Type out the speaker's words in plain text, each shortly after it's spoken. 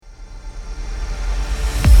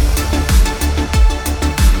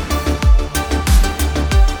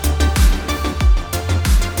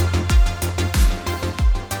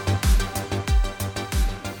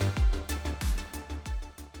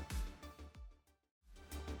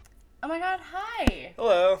Oh my god, hi.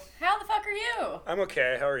 Hello. How the fuck are you? I'm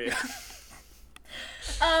okay. How are you?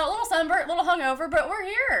 A little sunburnt, a little hungover, but we're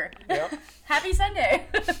here. Yep. Happy Sunday.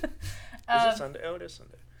 Is it Sunday? Oh, it is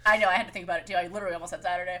Sunday. I know, I had to think about it too. I literally almost said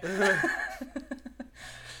Saturday.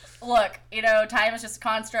 Look, time is just a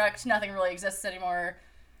construct. Nothing really exists anymore.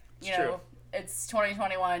 True. It's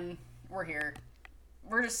 2021. We're here.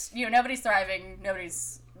 We're just, nobody's thriving.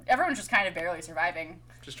 Everyone's just kind of barely surviving.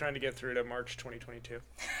 Just trying to get through to March 2022.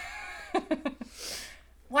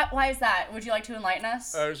 Why is that? Would you like to enlighten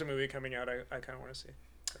us? There's a movie coming out I kind of want to see.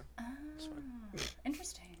 So, it's fine.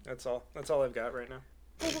 Interesting. That's all I've got right now.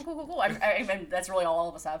 Cool. I mean, that's really all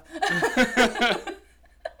of us have.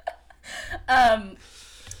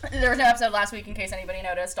 There was no episode last week, in case anybody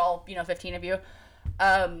noticed. All 15 of you.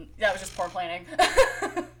 That was just poor planning.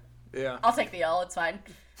 Yeah. I'll take the L. It's fine.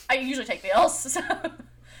 I usually take the L's, so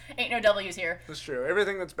ain't no W's here. That's true.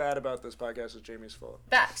 Everything that's bad about this podcast is Jamie's fault.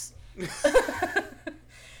 Facts.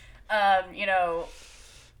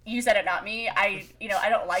 You said it, not me. I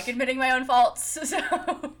don't like admitting my own faults, so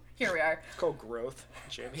here we are. It's called growth,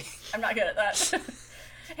 Jamie. I'm not good at that.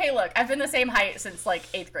 Hey, look, I've been the same height since,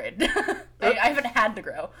 8th grade. I haven't had to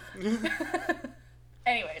grow.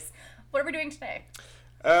 Anyways, what are we doing today?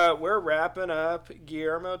 We're wrapping up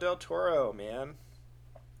Guillermo del Toro, man.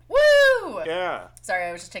 Woo! Yeah. Sorry,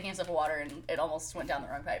 I was just taking a sip of water, and it almost went down the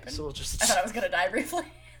wrong pipe, and So we'll just... I thought I was going to die briefly.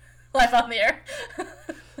 Live on the air.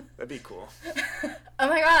 That'd be cool. Oh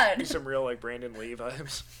my god. Be some real, Brandon Lee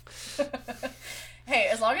vibes. Hey,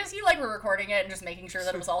 as long as you, were recording it and just making sure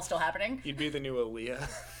that it was all still happening. You'd be the new Aaliyah.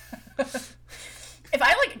 If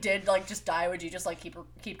I, did, just die, would you just,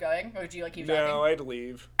 keep going? Or would you, keep talking? No, I'd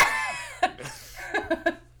leave.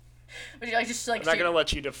 Would you, just, I'm not gonna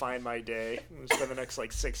let you define my day. I'm gonna spend the next,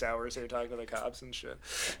 6 hours here talking to the cops and shit.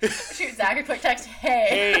 Shoot Zach a quick text.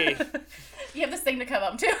 Hey. You have this thing to come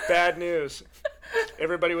up to. Bad news.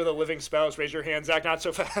 Everybody with a living spouse, raise your hand. Zach, not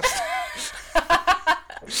so fast.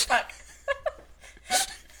 Fuck.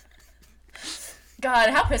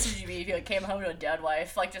 God, how pissed would you be if you came home to a dead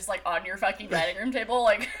wife, just on your fucking dining room table,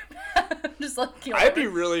 just I'd be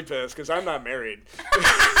really pissed because I'm not married.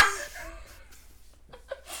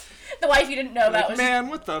 The wife you didn't know about was man,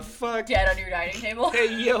 what the fuck? Dead on your dining table.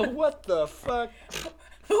 Hey, yo, what the fuck?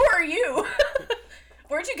 Who are you?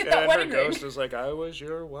 Where'd you get that wedding ring? And her ghost is like, I was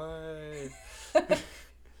your wife.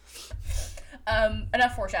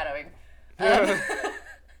 Enough foreshadowing.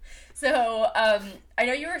 So, I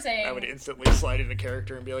know you were saying... I would instantly slide into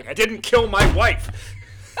character and be like, I didn't kill my wife!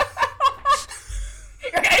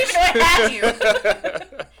 I didn't even know I had you!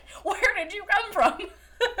 Where did you come from?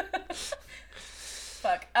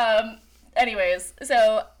 Fuck. Anyways,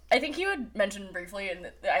 so I think you had mentioned briefly, and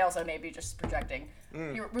I also may be just projecting,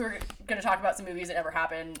 we were going to talk about some movies that never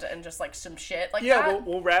happened and just, some shit like that. Yeah,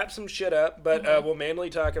 we'll wrap some shit up, but we'll mainly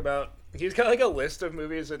talk about... He's got, a list of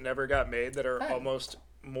movies that never got made that are almost...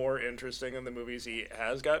 more interesting than the movies he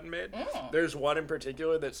has gotten made. There's one in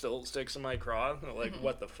particular that still sticks in my craw.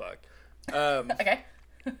 What the fuck? Okay.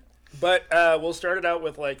 But we'll start it out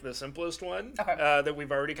with the simplest one that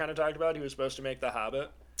we've already kind of talked about. He was supposed to make The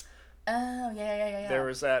Hobbit. Oh, yeah. There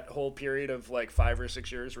was that whole period of 5 or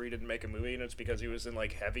 6 years where he didn't make a movie, and it's because he was in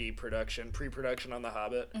heavy pre-production on The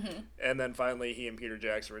Hobbit. And then finally he and Peter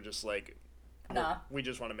Jackson were just nah. We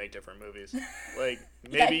just want to make different movies.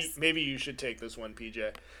 Maybe you should take this one,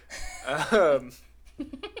 PJ.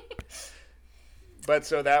 But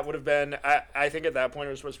so that would have been, I think at that point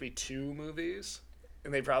it was supposed to be 2 movies,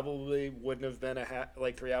 and they probably wouldn't have been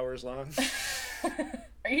 3 hours long.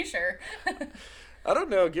 Are you sure? I don't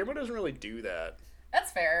know. Guillermo doesn't really do that.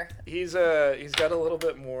 That's fair. He's got a little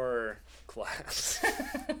bit more class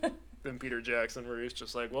than Peter Jackson, where he's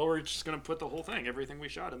just we're just going to put the whole thing, everything we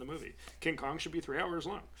shot in the movie. King Kong should be 3 hours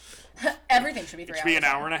long. Everything should be 3 hours. It should be an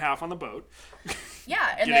hour and a half on the boat.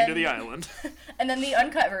 Yeah. And Getting to the island. And then the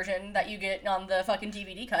uncut version that you get on the fucking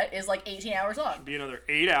DVD cut is 18 hours long. Should be another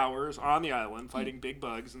 8 hours on the island fighting big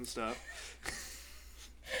bugs and stuff.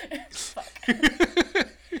 Fuck.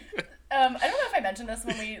 I don't know if I mentioned this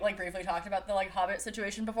when we briefly talked about the Hobbit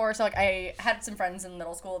situation before. So I had some friends in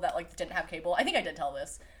middle school that didn't have cable. I think I did tell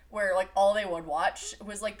this, where all they would watch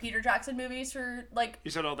was Peter Jackson movies for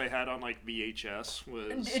You said all they had on VHS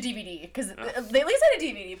was a DVD, because they at least had a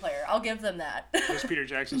DVD player. I'll give them that. was Peter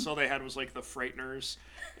Jackson. So all they had was The Frighteners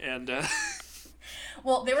and.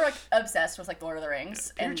 Well, they were obsessed with Lord of the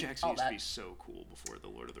Rings. Peter and Jackson all used that. to be so cool before the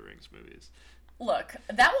Lord of the Rings movies. Look,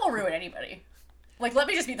 that will ruin anybody. Let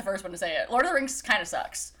me just be the first one to say it. Lord of the Rings kind of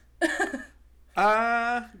sucks. I mean,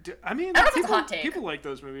 I don't know if it's a hot take. People like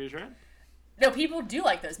those movies, right? No, people do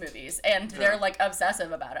like those movies, and they're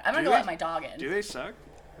obsessive about it. I'm gonna go let my dog in. Do they suck?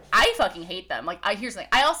 I fucking hate them. Like, here's the thing.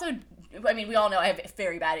 I mean, we all know I have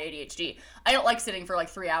very bad ADHD. I don't like sitting for like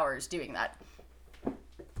 3 hours doing that.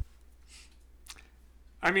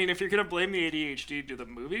 I mean, if you're going to blame the ADHD, do the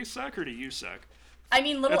movies suck or do you suck? I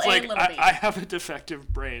mean, little it's A, like, little B. I have a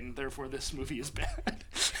defective brain, therefore this movie is bad.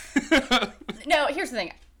 No, here's the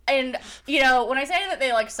thing. And, you know, when I say that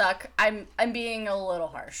they, like, suck, I'm being a little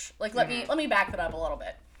harsh. Like, let me back that up a little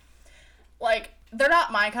bit. Like, they're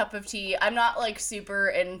not my cup of tea. I'm not, like, super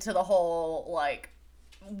into the whole, like,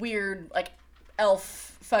 weird, like,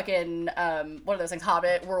 elf fucking, what are those things,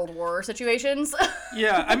 Hobbit, World War situations.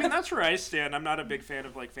 Yeah, I mean, that's where I stand. I'm not a big fan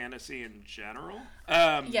of, like, fantasy in general.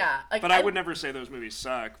 Yeah. Like, but I would never say those movies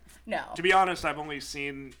suck. No. To be honest, I've only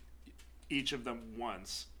seen each of them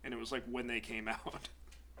once, and it was, like, when they came out.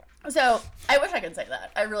 So, I wish I could say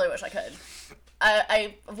that. I really wish I could.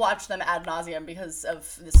 I watched them ad nauseum because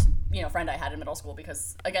of this, you know, friend I had in middle school,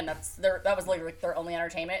 because, again, that was literally their only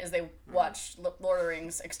entertainment, is they watched Lord of the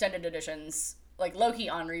Rings extended editions, like, Loki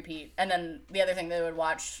on repeat, and then the other thing they would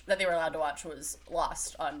watch, that they were allowed to watch, was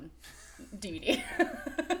Lost on DVD.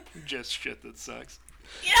 Just shit that sucks.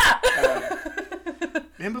 Yeah!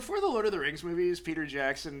 Man, before the Lord of the Rings movies, Peter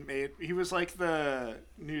Jackson he was like the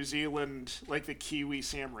New Zealand, like the Kiwi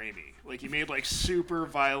Sam Raimi. Like, he made, like, super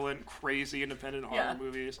violent, crazy independent horror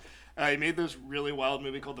movies. He made this really wild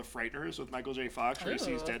movie called The Frighteners with Michael J. Fox, where he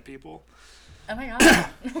sees dead people. Oh my god.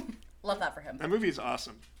 Love that for him. That movie is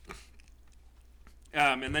awesome.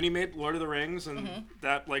 And then he made Lord of the Rings, and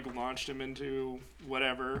that, like, launched him into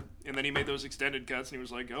whatever. And then he made those extended cuts, and he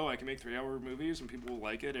was like, oh, I can make 3-hour movies, and people will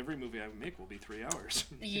like it. Every movie I make will be 3 hours.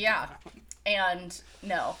 Yeah. And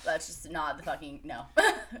no, that's just not the fucking, no.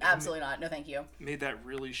 Absolutely not. No, thank you. Made that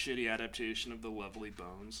really shitty adaptation of The Lovely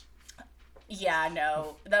Bones. Yeah,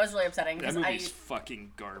 no. That was really upsetting. That movie's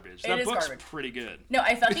fucking garbage. That book's pretty good. No,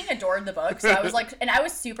 I fucking adored the book, so I was like, and I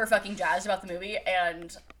was super fucking jazzed about the movie,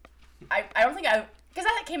 and I don't think because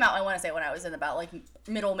that came out, I want to say, when I was in about, like,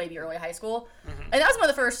 middle, maybe early high school. And that was one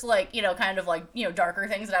of the first, like, you know, kind of, like, you know, darker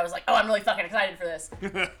things that I was like, oh, I'm really fucking excited for this.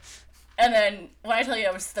 And then, when I tell you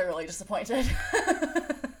I was thoroughly disappointed.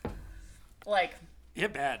 Like...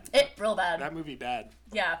 bad. Real bad. That movie bad.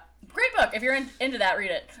 Yeah. Great book. If you're into that,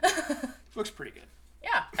 read it. Looks pretty good.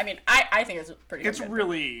 Yeah. I mean, I think it's pretty good. It's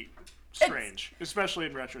really strange, especially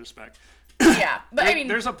in retrospect. Yeah, but I mean...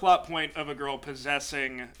 There's a plot point of a girl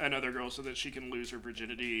possessing another girl so that she can lose her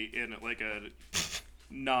virginity in, like, a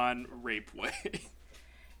non-rape way.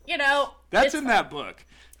 You know... That's in that book.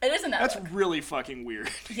 It is in that book. That's really fucking weird.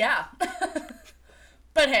 Yeah.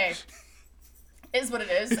 But hey, is what it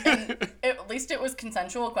is. And at least it was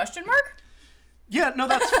consensual, question mark? Yeah, no,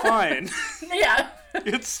 that's fine. Yeah.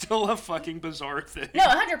 It's still a fucking bizarre thing. No,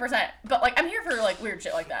 100%. But, like, I'm here for, like, weird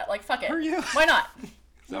shit like that. Like, fuck it. Are you? Why not?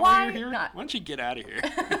 Is that why you're here? Not? Why don't you get out of here?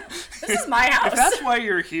 This is my house. If that's why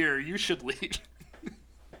you're here, you should leave.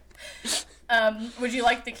 Would you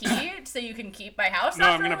like the key so you can keep my house? No,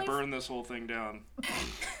 I'm gonna burn this whole thing down.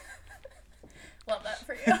 Love that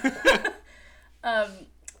for you.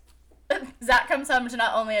 Zach comes home to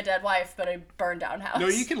not only a dead wife, but a burned down house. No,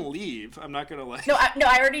 you can leave. I'm not gonna like... No,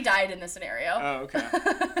 I already died in this scenario. Oh, okay.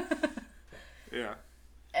 Yeah.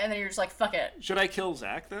 And then you're just like, fuck it. Should I kill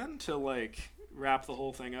Zach then to, like, wrap the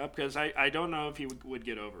whole thing up? Because I don't know if he would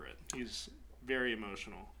get over it. He's very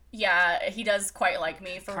emotional. Yeah, he does quite like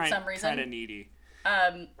me for some reason. Kind of needy.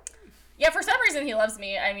 Yeah, for some reason he loves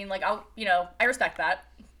me. I mean, like, I respect that.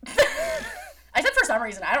 I said for some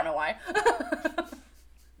reason. I don't know why.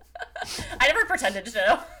 I never pretended to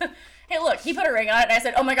know. Hey, look, he put a ring on it, and I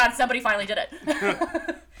said, oh my god, somebody finally did it.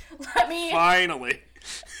 Let me... Finally.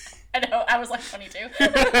 I know, I was like 22.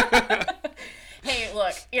 Hey,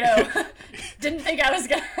 look, didn't think I was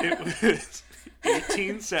gonna... It was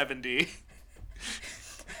 1870.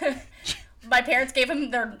 My parents gave him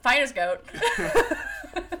their finest goat.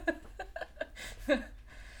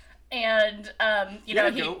 And, you had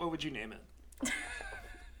a goat? What would you name it?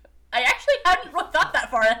 I actually hadn't thought that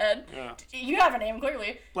far ahead. Yeah. You have a name,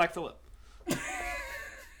 clearly. Black Phillip.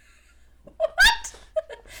 What?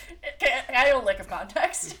 Can I have a lick of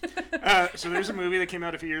context? So there's a movie that came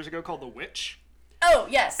out a few years ago called The Witch. Oh,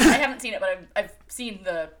 yes. I haven't seen it, but I've seen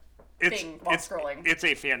the thing while scrolling. It's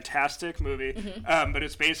a fantastic movie, but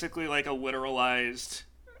it's basically like a literalized,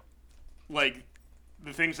 like,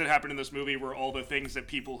 the things that happened in this movie were all the things that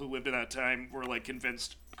people who lived at that time were, like,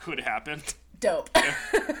 convinced could happen. Dope.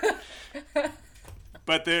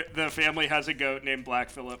 But the family has a goat named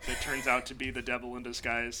Black Phillip that turns out to be the devil in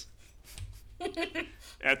disguise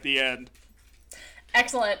at the end.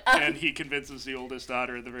 Excellent. And he convinces the oldest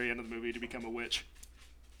daughter at the very end of the movie to become a witch.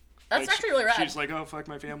 That's like, actually really rad. She's like, oh, fuck,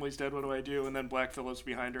 my family's dead, what do I do? And then Black Phillip's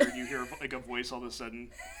behind her, and you hear, like, a voice all of a sudden.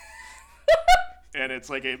 And it's,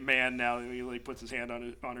 like, a man now, and he, like, puts his hand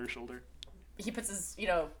on her shoulder. He puts his,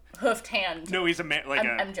 hoofed hand. No, he's a man, like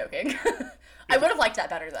I'm joking. I would have liked that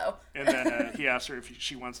better, though. And then he asks her if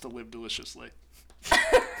she wants to live deliciously.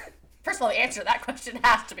 First of all, the answer to that question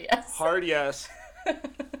has to be yes. Hard yes.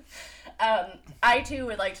 I, too,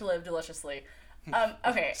 would like to live deliciously.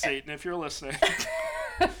 Okay. Satan, if you're listening.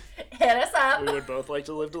 Hit us up. We would both like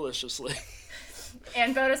to live deliciously.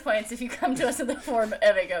 And bonus points if you come to us in the form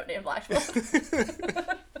of a goat named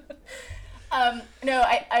Blashville. No,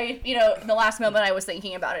 I in the last moment I was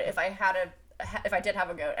thinking about it. If I did have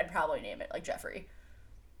a goat, I'd probably name it like Jeffrey.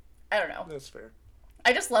 I don't know. That's fair.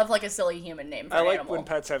 I just love like a silly human name for an like animal. when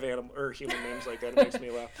pets have animal or human names like that. It makes me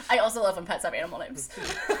laugh. I also love when pets have animal names.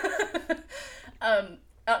 I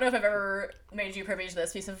don't know if I've ever made you privy to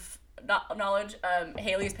this piece of knowledge.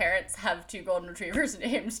 Haley's parents have 2 golden retrievers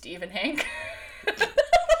named Steve and Hank.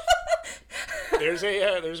 There's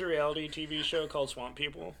a reality TV show called Swamp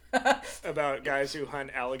People about guys who hunt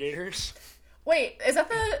alligators. Wait, is that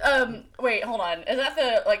the wait, hold on. Is that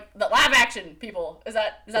the the live action people? Is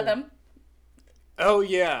that them? Oh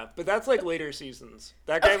yeah, but that's like later seasons.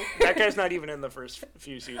 That guy's not even in the first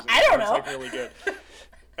few seasons. I don't know. It's like really good.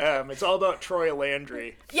 It's all about Troy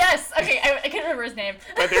Landry. Yes. Okay, I can't remember his name.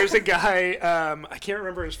 But there's a guy. I can't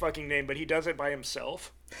remember his fucking name, but he does it by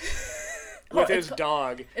himself with his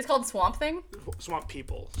dog. It's called Swamp Thing. Swamp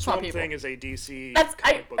People. Swamp Thing is a DC. That's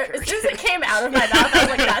comic book as soon as it came out of my mouth, I was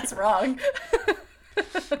like, "That's wrong."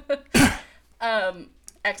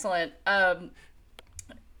 Excellent.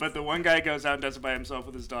 But the one guy goes out and does it by himself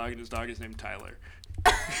with his dog, and his dog is named Tyler.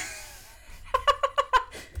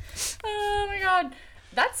 Oh my god,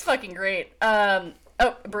 that's fucking great.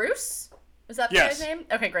 Bruce? Is that the guy's name?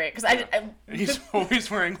 Okay, great. Because he's always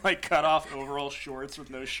wearing like cut off overall shorts with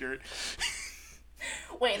no shirt.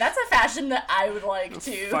 Wait, that's a fashion that I would like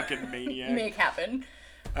to fucking maniac make happen.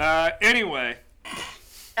 Anyway.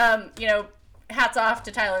 Hats off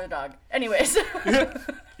to Tyler the dog. Anyways.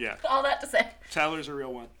 Yeah. All that to say. Tyler's a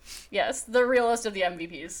real one. Yes, the realest of the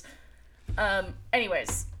MVPs.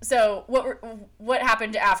 Anyways, so what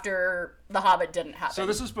happened after The Hobbit didn't happen? So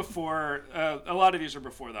this is before, a lot of these are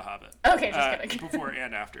before The Hobbit. Okay, just kidding. Before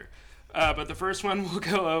and after. But the first one we'll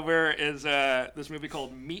go over is this movie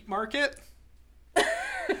called Meat Market.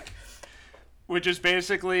 Which is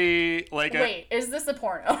basically like Wait, is this a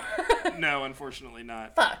porno? No, unfortunately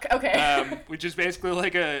not. Fuck, okay. Which is basically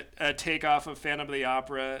like a takeoff of Phantom of the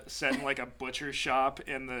Opera set in like a butcher shop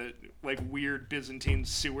in the like weird Byzantine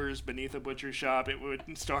sewers beneath a butcher shop. It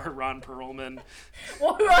would star Ron Perlman.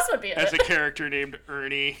 Well, who else would be in as it? A character named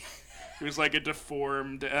Ernie, who's like a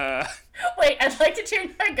deformed... Wait, I'd like to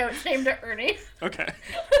change my goat's name to Ernie. Okay.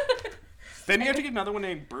 Then you have to get another one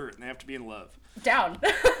named Bert, and they have to be in love. Down.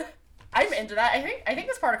 I'm into that. I think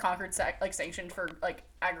that's part of Concord sanctioned for like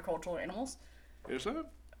agricultural animals. Is it?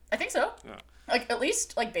 I think so. Yeah. Like at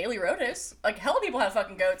least like Bailey Road is. Like hella people have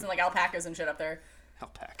fucking goats and like alpacas and shit up there.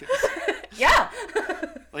 Alpacas. Yeah.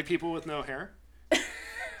 Like people with no hair.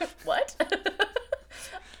 What?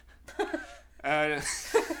 I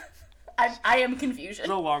am confusion.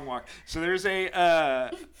 It's a long walk. So there's you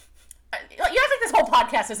have to think this whole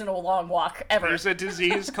podcast isn't a long walk ever. There's a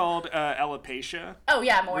disease called alopecia. Oh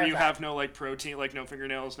yeah, more where of you that. have no like protein, like no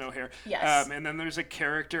fingernails, no hair. Yes. And then there's a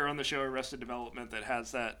character on the show Arrested Development that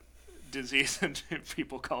has that disease, and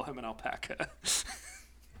people call him an alpaca.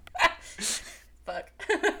 Fuck.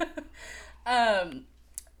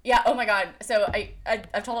 Yeah, oh my god. So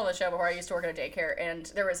I've told on the show before, I used to work at a daycare, and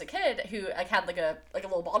there was a kid who like had like a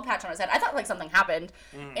little bald patch on his head. I thought like something happened,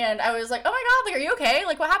 and I was like, oh my god, like are you okay?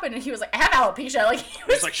 Like what happened? And he was like, I have alopecia. Like he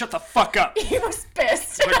was like, shut the fuck up. He was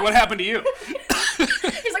pissed. Like what happened to you?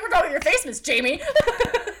 He's like, we're talking your face, Miss Jamie.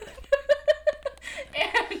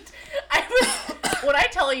 And I was, when I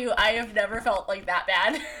tell you, I have never felt like that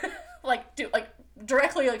bad.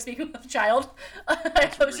 Directly like speaking with a child. I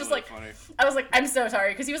was really just like funny. I was like, I'm so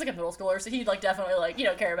sorry, because he was like a middle schooler, so he'd like definitely like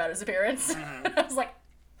care about his appearance. Mm-hmm. I was like,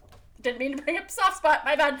 didn't mean to bring up a soft spot,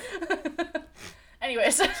 my bad.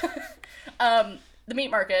 Anyways, The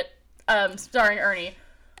Meat Market, starring Ernie.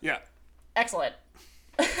 Yeah. Excellent.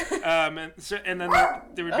 And then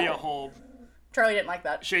there would be a whole Charlie didn't like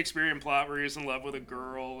that Shakespearean plot where he's in love with a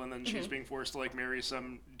girl, and then she's being forced to like marry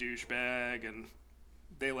some douchebag, and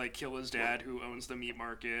they like kill his dad who owns the meat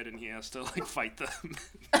market, and he has to like fight them.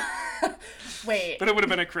 Wait. But it would have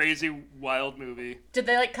been a crazy, wild movie. Did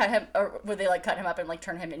they like cut him, or would they like cut him up and like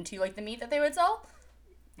turn him into like the meat that they would sell?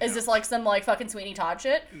 Is this like some like fucking Sweeney Todd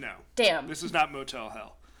shit? No. Damn. This is not Motel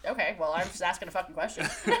Hell. Okay, well, I'm just asking a fucking question.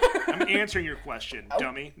 I'm answering your question,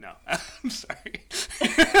 dummy. No, I'm sorry.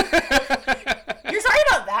 You're sorry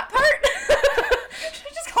about that part?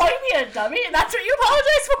 You're just calling me a dummy, and that's what you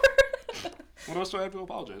apologize for? What else do I have to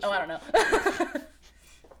apologize for? I don't know.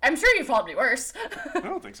 I'm sure you've called me worse. I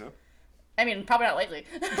don't think so. I mean, probably not lately.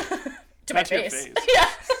 To That's my face. Yeah.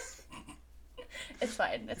 It's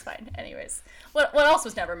fine. Anyways. What else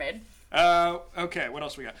was never made? Okay, what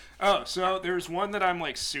else we got? Oh, so there's one that I'm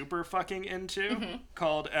like super fucking into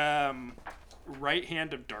called Right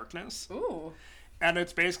Hand of Darkness. Ooh. And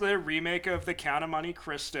it's basically a remake of The Count of Monte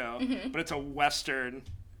Cristo, but it's a western,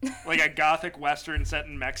 like a gothic western set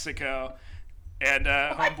in Mexico. And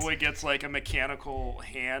homeboy gets like a mechanical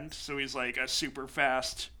hand, so he's like a super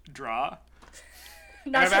fast draw.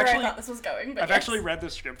 Not sure I thought this was going, but I've actually read the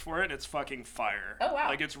script for it, and it's fucking fire. Oh, wow.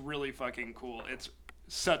 Like, it's really fucking cool. It's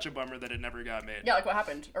such a bummer that it never got made. Yeah, like what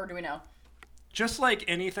happened? Or do we know? Just like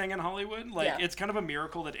anything in Hollywood, like, Yeah. it's kind of a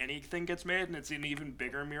miracle that anything gets made, and it's an even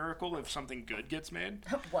bigger miracle if something good gets made.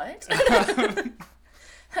 What?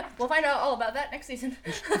 We'll find out all about that next season.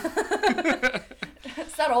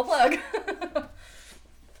 Subtle plug.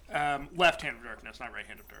 Left Hand of Darkness, not Right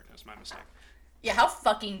Hand of Darkness. My mistake. Yeah, how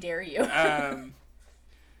fucking dare you?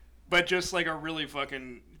 But just like a really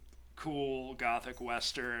fucking cool gothic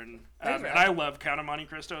western. And I love Count of Monte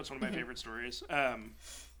Cristo. It's one of my favorite stories. And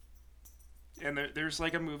there's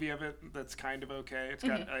like a movie of it that's kind of okay. It's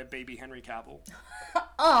got a baby Henry Cavill.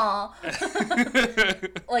 Aw.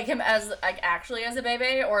 Like him as, like, actually as a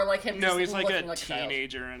baby? Or like him just he's like looking a like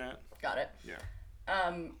teenager in it. Got it. Yeah.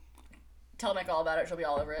 Tell Mick all about it. She'll be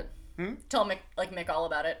all over it. Tell Mick all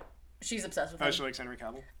about it. She's obsessed with him. Oh, she likes Henry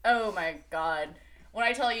Cavill? Oh my god. When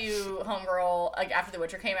I tell you, homegirl, like, after The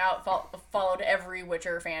Witcher came out, followed every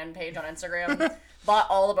Witcher fan page on Instagram, bought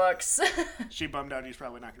all the books. She bummed out he's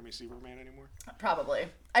probably not going to be Superman anymore. Probably.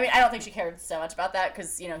 I mean, I don't think she cared so much about that,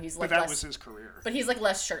 because, you know, he's like But that was his career. But he's, like,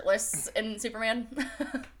 less shirtless in Superman.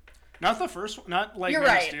 Not the first one. Not like You're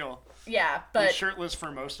Man right. of Steel. Yeah, but... He's shirtless for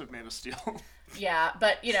most of Man of Steel. Yeah,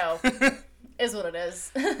 but, you know, is what it is.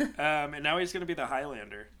 And now he's going to be the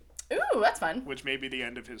Highlander. Ooh, that's fun. Which may be the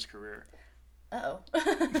end of his career. Uh-oh.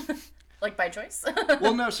 Like, by choice?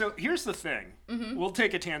 Well, no, so here's the thing. We'll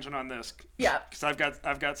take a tangent on this. Yeah. Because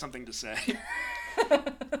I've got something to say.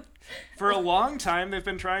 For a long time, they've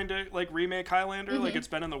been trying to, like, remake Highlander. Like, it's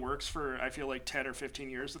been in the works for, I feel like, 10 or 15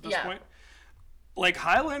 years at this point. Like,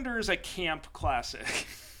 Highlander is a camp classic.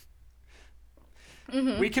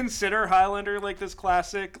 We consider Highlander, like, this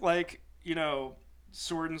classic, like, you know,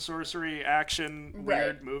 sword and sorcery action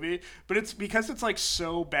weird movie, but it's because it's like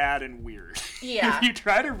so bad and weird. Yeah. If you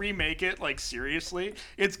try to remake it like seriously,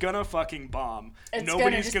 it's gonna fucking bomb. It's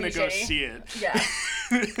Nobody's gonna go shitty. see it. Yeah.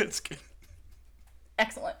 It's good.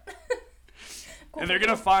 Excellent. And they're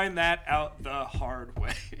gonna find that out the hard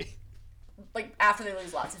way. Like, after they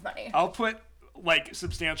lose lots of money. I'll put like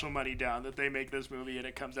substantial money down that they make this movie and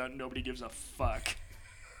it comes out and nobody gives a fuck.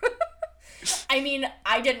 I mean,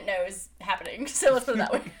 I didn't know it was happening, so let's put it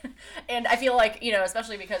that way. And I feel like, you know,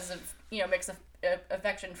 especially because of, you know, Mick's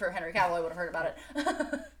affection for Henry Cavill, I would have heard about it.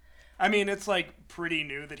 I mean, it's like pretty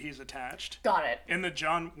new that he's attached. Got it. And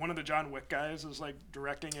one of the John Wick guys is like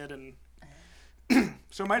directing it, and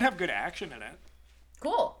so it might have good action in it.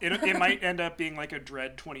 Cool. It might end up being like a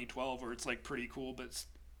Dread 2012 where it's like pretty cool, but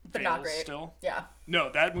not great. Still. Yeah. No,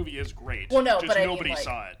 that movie is great. Well, no, just but nobody I mean, like,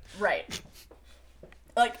 saw it. Right.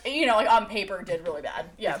 Like, you know, like on paper did really bad.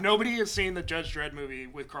 Yeah. If nobody has seen the Judge Dredd movie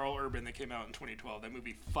with Carl Urban that came out in 2012, that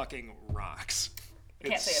movie fucking rocks.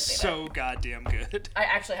 Can't say I've seen so goddamn good. I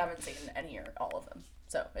actually haven't seen any or all of them,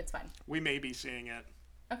 so it's fine. We may be seeing it.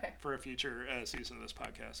 Okay. For a future season of this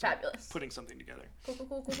podcast. Fabulous. Putting something together.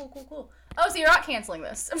 Cool. Oh, so you're not canceling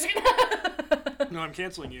this? I'm just kidding. No, I'm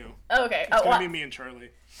canceling you. Oh, okay. It's gonna be me and Charlie.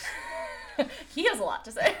 He has a lot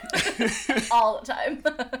to say. All the time.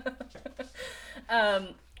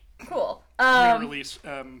 Cool. I'm gonna release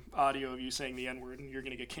audio of you saying the N-word and you're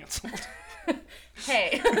gonna get canceled.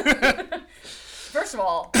 Hey. First of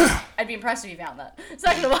all, I'd be impressed if you found that.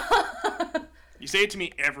 Second of all... You say it to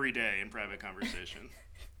me every day in private conversation.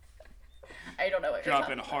 I don't know what you're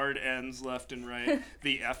dropping talking hard ends left and right.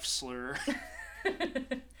 The F slur.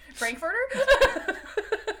 Frankfurter?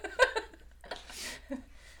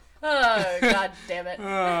 Oh, god damn it.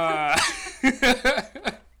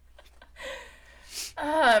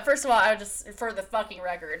 First of all, I would just, for the fucking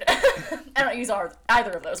record, I don't use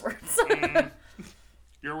either of those words.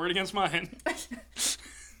 Your word against mine.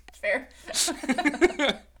 Fair.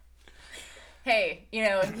 Hey, you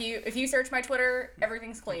know, if you search my Twitter,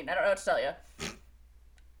 everything's clean. I don't know what to tell you.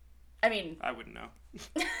 I mean... I wouldn't know.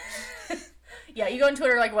 Yeah, you go on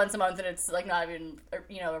Twitter like once a month and it's like not even,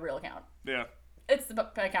 a real account. Yeah. It's the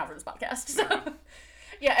account for this podcast. So,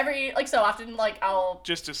 yeah, every, like, so often, like, I'll...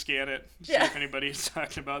 Just to scan it, see if anybody's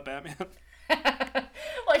talking about Batman.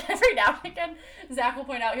 Like, every now and again, Zach will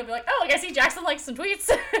point out, he'll be like, oh, like, I see Jackson likes some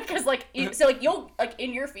tweets. Because, like, you'll, like,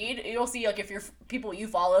 in your feed, you'll see, like, if your people you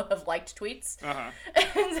follow have liked tweets. Uh-huh.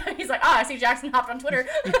 And so he's like, I see Jackson hopped on Twitter.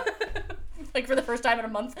 Like, for the first time in a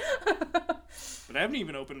month. But I haven't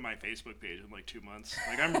even opened my Facebook page in, like, 2 months.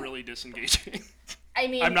 Like, I'm really disengaging. I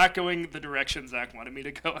mean... I'm not going the direction Zach wanted me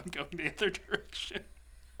to go. I'm going the other direction.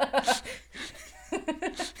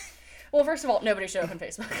 Well, first of all, nobody showed up on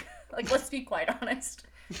Facebook. Like, let's be quite honest.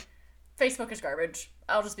 Facebook is garbage.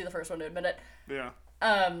 I'll just be the first one to admit it. Yeah.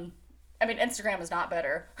 I mean, Instagram is not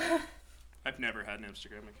better. I've never had an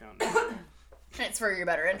Instagram account. It's for your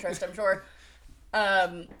better interest, I'm sure.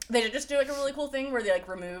 They did just do, like, a really cool thing where they, like,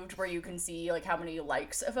 removed where you can see, like, how many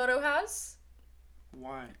likes a photo has.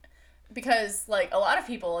 Why? Because, like, a lot of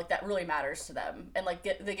people, like, that really matters to them. And, like,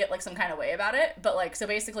 they get, like, some kind of way about it. But, like, so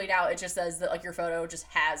basically now it just says that, like, your photo just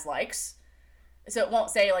has likes. So it won't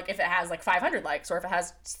say, like, if it has, like, 500 likes or if it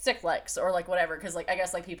has 6 likes or, like, whatever. Because, like, I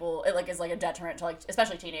guess, like, people, it, like, is, like, a detriment to, like,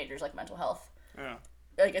 especially teenagers, like, mental health. Yeah.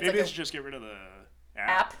 Like, it's maybe like they should just get rid of the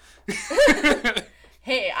app.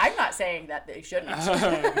 Hey, I'm not saying that they shouldn't.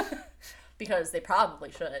 Because they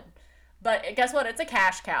probably should. But guess what? It's a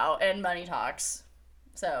cash cow and money talks.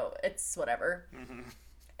 So it's whatever. Mm-hmm.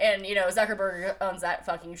 And, Zuckerberg owns that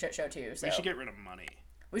fucking shit show too. So we should get rid of money.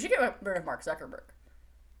 We should get rid of Mark Zuckerberg.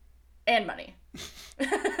 And money.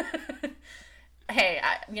 Hey,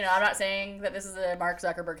 I'm not saying that this is a Mark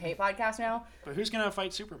Zuckerberg hate podcast now. But who's going to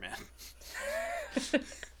fight Superman?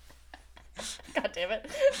 God damn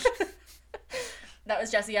it. That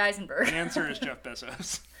was Jesse Eisenberg. The answer is Jeff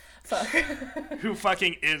Bezos. Fuck. Who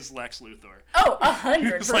fucking is Lex Luthor. Oh,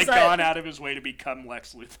 100%. Who's, like, gone out of his way to become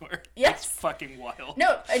Lex Luthor. Yes. It's fucking wild.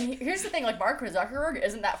 No, and here's the thing, like, Mark Zuckerberg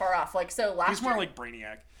isn't that far off. Like, so last He's more like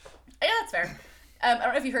Brainiac. Yeah, that's fair. I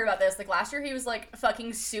don't know if you heard about this. Like, last year he was, like,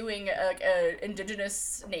 fucking suing a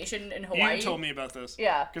indigenous nation in Hawaii. You told me about this.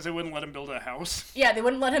 Yeah. Because they wouldn't let him build a house. Yeah, they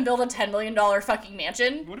wouldn't let him build a $10 million fucking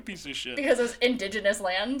mansion. What a piece of shit. Because it was indigenous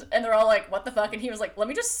land. And they're all like, what the fuck? And he was like, let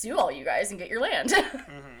me just sue all you guys and get your land.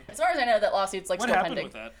 Mm-hmm. As far as I know, that lawsuit's, like, still pending.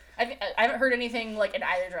 What happened with that? I haven't heard anything, like, in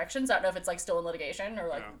either direction, so I don't know if it's, like, still in litigation or,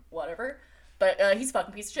 like, whatever. But he's a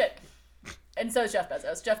fucking piece of shit. And so is Jeff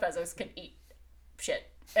Bezos. Jeff Bezos can eat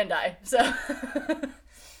shit and die. So...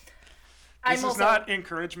 This is not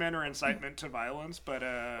encouragement or incitement to violence, but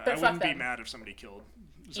I wouldn't be mad if somebody killed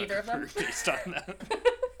either of them based on that.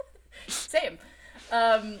 Same.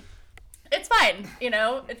 It's fine,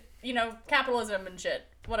 capitalism and shit,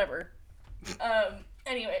 whatever.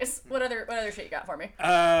 Anyways, what other shit you got for me?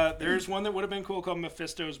 There's one that would have been cool called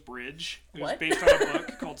Mephisto's Bridge. It was What? based on a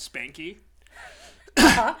book called Spanky.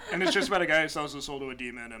 Uh-huh. And it's just about a guy who sells his soul to a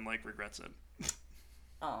demon and, like, regrets it.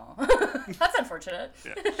 Oh, that's unfortunate.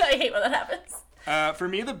 Yeah. I hate when that happens. For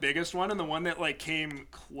me, the biggest one and the one that, like, came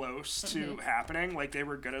close to happening, like, they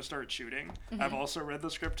were gonna start shooting. Mm-hmm. I've also read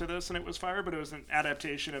the script to this and it was fire, but it was an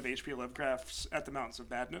adaptation of H.P. Lovecraft's At the Mountains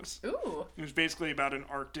of Madness. Ooh. It was basically about an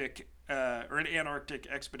Arctic or an Antarctic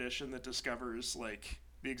expedition that discovers, like,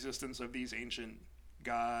 the existence of these ancient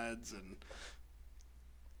gods and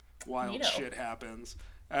wild shit happens.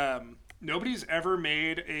 Nobody's ever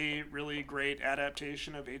made a really great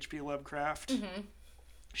adaptation of H.P. Lovecraft. Mm-hmm.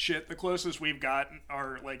 Shit, the closest we've gotten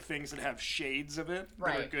are, like, things that have shades of it.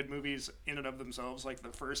 Right. That are good movies in and of themselves, like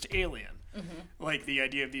the first Alien. Mm-hmm. Like, the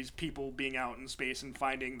idea of these people being out in space and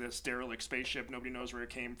finding this derelict spaceship, nobody knows where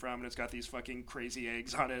it came from, and it's got these fucking crazy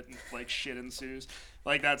eggs on it, and, like, shit ensues.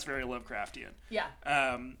 Like, that's very Lovecraftian. Yeah.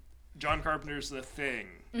 John Carpenter's The Thing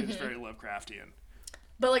is very Lovecraftian.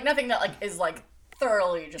 But, like, nothing that, like, is, like,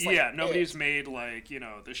 thoroughly just, like, nobody's made, like,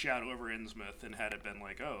 The Shadow over Innsmouth and had it been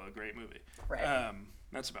like, oh, a great movie. Right.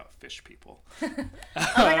 That's about fish people. Oh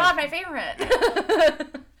my god, my favorite.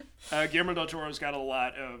 Guillermo del Toro's got a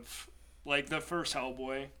lot of, like, the first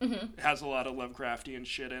Hellboy has a lot of Lovecraftian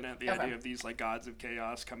shit in it. The idea of these, like, gods of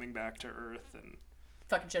chaos coming back to Earth and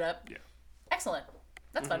fucking shit up. Yeah. Excellent.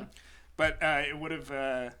 That's fun. But it would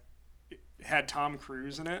have had Tom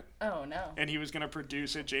Cruise in it. Oh, no. And he was going to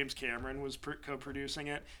produce it. James Cameron was co-producing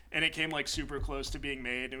it. And it came, like, super close to being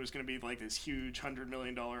made. It was going to be, like, this huge $100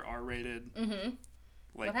 million R-rated,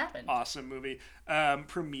 like, what happened? Awesome movie.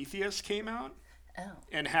 Prometheus came out. Oh.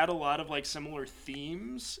 And had a lot of, like, similar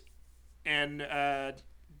themes. And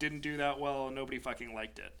didn't do that well. And nobody fucking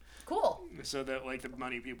liked it. Cool. So that, like, the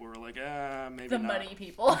money people were like, maybe not. The money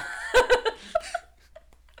people.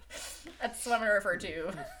 That's what I'm gonna refer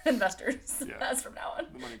to investors as from now on.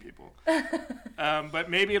 The money people. But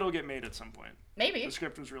maybe it'll get made at some point. Maybe. The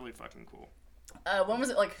script was really fucking cool. When was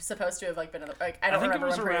it like supposed to have like been in the, like I don't remember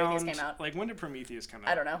when Prometheus came out. Like when did Prometheus come out?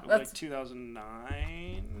 I don't know. Like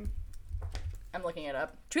 2009. I'm looking it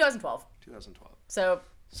up. 2012. 2012.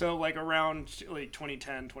 So like around like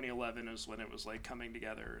 2010, 2011 is when it was like coming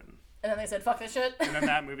together and then they said fuck this shit. And then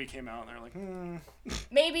that movie came out and they're like,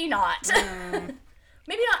 maybe not.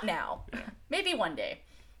 Maybe not now. Yeah. Maybe one day.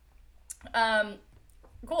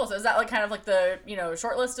 Cool. So is that like kind of like the,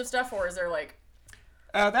 short list of stuff, or is there like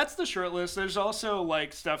that's the short list. There's also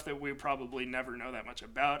like stuff that we probably never know that much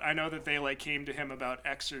about. I know that they like came to him about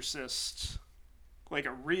Exorcist, like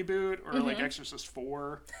a reboot or like Exorcist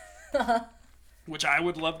 4, which I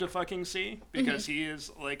would love to fucking see because he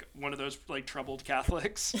is like one of those like troubled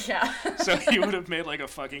Catholics. Yeah. So he would have made like a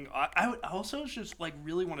fucking. I would also just like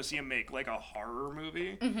really want to see him make like a horror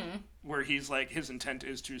movie where he's like his intent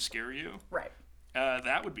is to scare you. Right.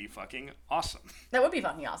 That would be fucking awesome. That would be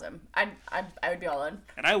fucking awesome. I would be all in.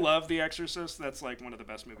 And I love The Exorcist. That's like one of the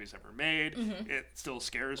best movies ever made. It still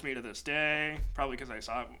scares me to this day. Probably because I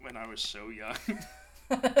saw it when I was so young.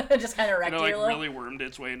 It just kind of wrecked you. Like really wormed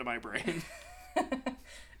its way into my brain.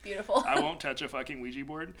 Beautiful. I won't touch a fucking Ouija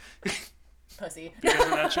board. Pussy. Because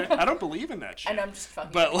of that shit. I don't believe in that shit. I know, I'm just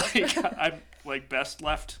fucking. But like, I'm like best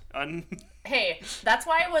left Hey, that's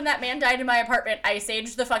why when that man died in my apartment, I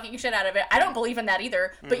saged the fucking shit out of it. I don't believe in that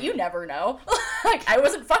either, but you never know. Like, I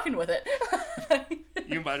wasn't fucking with it.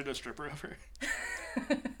 You invited a stripper over.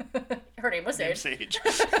 Her name was Sage. Sage.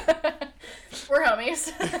 We're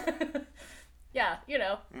homies. Yeah,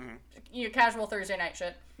 casual Thursday night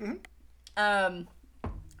shit.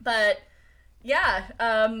 But yeah,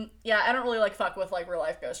 I don't really like fuck with like real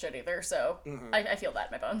life ghost shit either, so I feel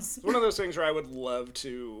that in my bones. It's one of those things where I would love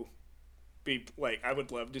to be like, I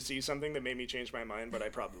would love to see something that made me change my mind, but I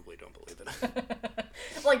probably don't believe it.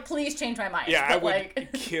 Like, please change my mind. Yeah, I would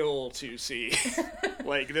kill to see.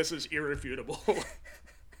 Like, this is irrefutable.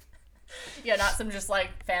 Yeah, not some just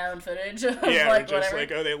like found footage of like just whatever.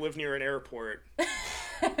 like, oh, they live near an airport.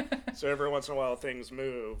 So every once in a while things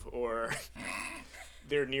move, or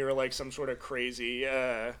they're near like some sort of crazy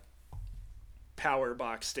power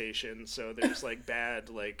box station, so there's like bad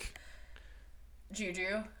like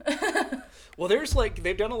juju. Well, there's like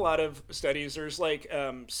they've done a lot of studies. There's like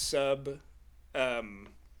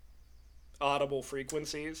audible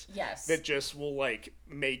frequencies. Yes. That just will like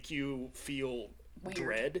make you feel weird.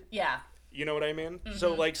 Dread. Yeah. You know what I mean?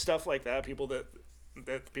 So like stuff like that, people that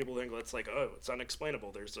people think that's like, oh, it's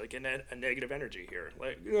unexplainable. There's like a negative energy here.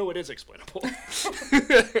 Like, no, it is explainable.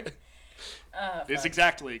 It's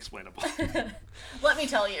exactly explainable. Let me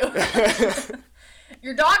tell you.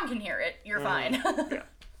 Your dog can hear it. You're fine.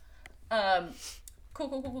 Yeah.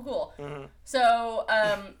 Cool. So,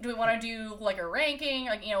 do we want to do like a ranking?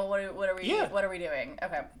 Like, what are we doing?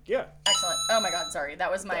 Okay. Yeah. Excellent. Oh my god, sorry. That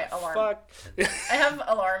was my alarm. Fuck. I have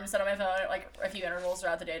alarms set on my phone at like a few intervals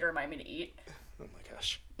throughout the day to remind me to eat. Oh my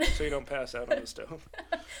gosh. So you don't pass out on the stove.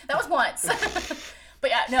 That was once. But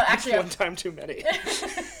yeah, no, actually. One time too many.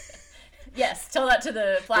 Yes, tell that to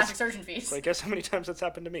the plastic surgeon fees. Like, guess how many times that's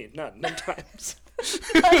happened to me? None times.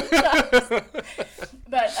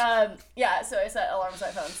 But yeah, so I set alarms on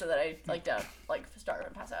my phone so that I like don't like starve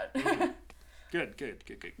and pass out. Good.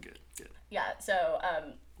 Yeah, so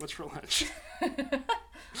what's for lunch? I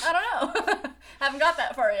don't know. Haven't got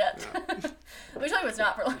that far yet. Yeah. Let me tell you what's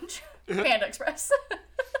not for lunch. Panda Express.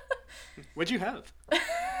 What'd you have?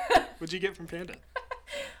 What'd you get from Panda?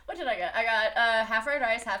 What did I get? I got half fried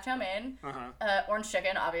rice, half chow mein, orange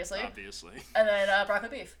chicken, obviously, and then broccoli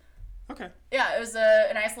beef. Okay. Yeah, it was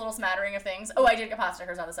a nice little smattering of things. Oh, I did get pasta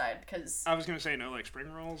stickers on the side because I was gonna say no, like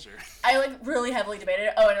spring rolls or. I like really heavily debated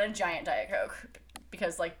it. Oh, and a giant Diet Coke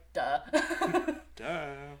because like duh. Duh.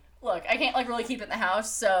 Look, I can't like really keep it in the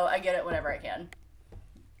house, so I get it whenever I can.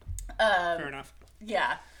 Fair enough.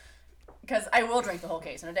 Yeah. Because I will drink the whole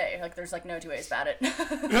case in a day. Like, there's, like, no two ways about it.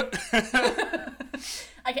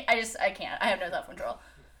 I can't. I have no self-control.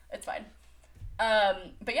 It's fine.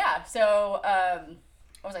 But yeah, so,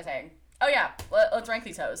 what was I saying? Oh, yeah, let's rank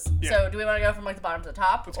these hoes. Yeah. So, do we want to go from, like, the bottom to the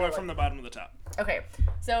top? Let's go from the bottom to the top. Okay.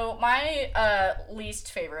 So, my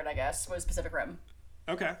least favorite, I guess, was Pacific Rim.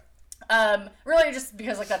 Okay. Really just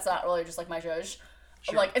because, like, that's not really just, like, my zhuzh.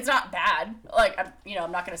 Sure. Like, it's not bad. Like, I'm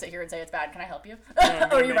not going to sit here and say it's bad. Can I help you?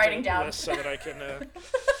 Or are you writing down? So that I can,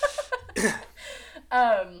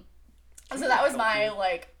 So that was my,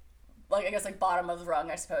 like, I guess, like, bottom of the rung,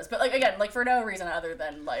 I suppose. But, like, again, like, for no reason other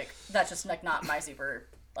than, like, that's just, like, not my super,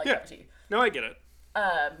 like, cup of tea. No, I get it.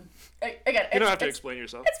 Again, you don't have to explain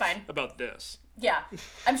yourself. It's fine. About this. Yeah.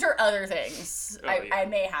 I'm sure other things I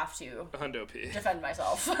may have to Hundo P. defend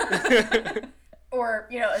myself. Or,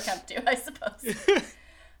 attempt to, I suppose.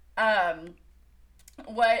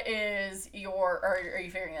 What is are you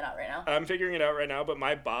figuring it out right now? I'm figuring it out right now, but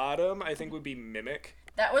my bottom, I think, would be Mimic.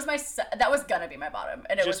 That was gonna be my bottom,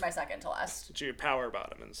 and it was my second to last. It's your power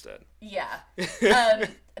bottom instead. Yeah.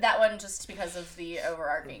 That one just because of the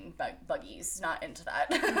overarching buggies, not into that.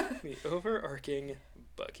 The overarching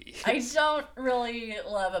buggy. I don't really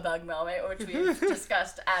love a bug moment, which we've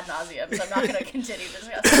discussed ad nauseum, so I'm not gonna continue to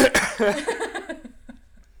discuss it.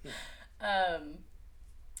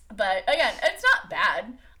 But again, it's not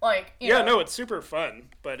bad. Like, no, it's super fun,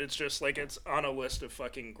 but it's just like it's on a list of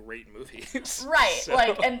fucking great movies. Right, so.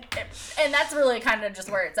 like, and that's really kind of just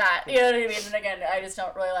where it's at. You know what I mean? And again, I just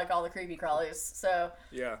don't really like all the creepy crawlies. So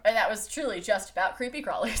yeah, and that was truly just about creepy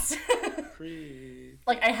crawlies.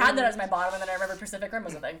 Like, I had that as my bottom, and then I remember Pacific Rim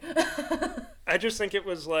was a thing. I just think it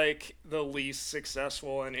was like the least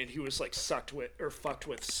successful, and he was like fucked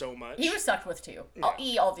with so much. He was sucked with too.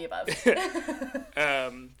 Yeah. All of the above.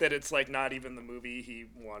 That it's like not even the movie he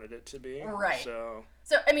wanted it to be. Right. So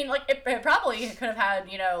I mean, like, it probably could have had,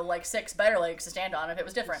 like 6 better legs to stand on if it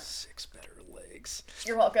was different. 6 better legs.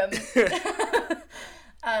 You're welcome.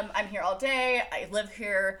 I'm here all day. I live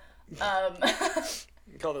here.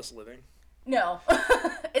 You call this living? No.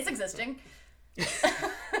 It's existing.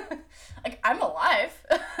 Like, I'm alive.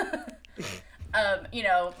 I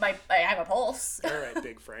have a pulse. All right,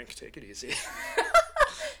 Big Frank, take it easy.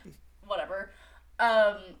 Whatever.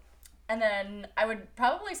 And then I would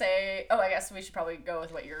probably say, I guess we should probably go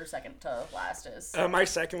with what your second to last is. My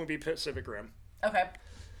second would be Pacific Rim. Okay.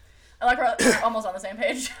 I like we're almost on the same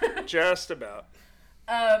page. Just about.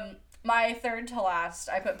 My third to last,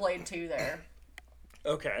 I put Blade 2 there.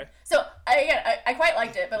 Okay. So, I quite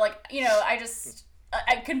liked it, but, like,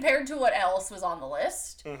 I compared to what else was on the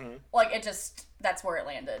list, like, that's where it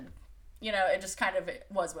landed. It just kind of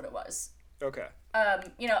was what it was. Okay. I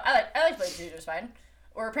like Blade 2 just fine.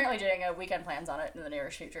 We're apparently doing a weekend plans on it in the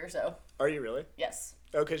nearest future, so. Are you really? Yes.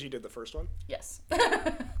 Oh, because you did the first one? Yes.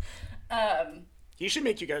 He should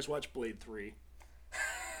make you guys watch Blade 3.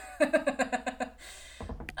 I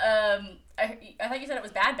thought you said it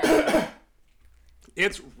was bad.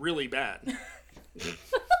 It's really bad.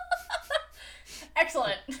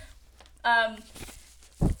 Excellent. I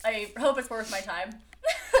hope it's worth my time.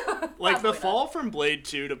 Like, the fall from Blade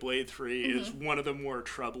 2 to Blade 3 is one of the more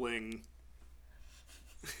troubling...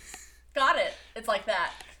 Got it. It's like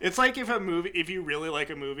that. It's like if you really like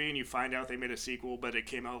a movie and you find out they made a sequel, but it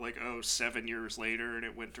came out 7 years later and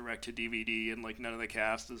it went direct to DVD and none of the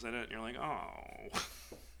cast is in it, and you're like, oh.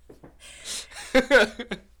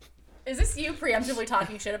 Is this you preemptively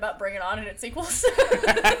talking shit about Bring It On and its sequels?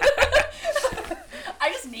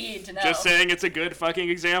 I just need to know. Just saying it's a good fucking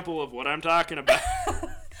example of what I'm talking about.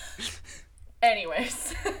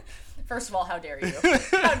 Anyways. First of all, how dare you?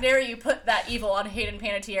 How dare you put that evil on Hayden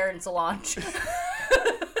Panettiere and Solange?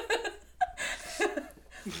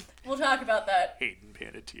 We'll talk about that. Hayden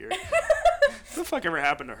Panettiere. What the fuck ever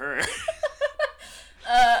happened to her?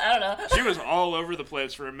 I don't know. She was all over the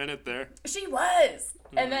place for a minute there. She was.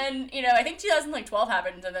 And then, I think 2012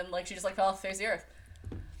 happened, and then, she just, fell off the face of the earth.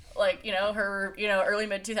 Her, early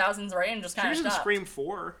mid-2000s reign just kind of stopped. She was in Scream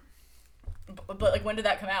 4. But, when did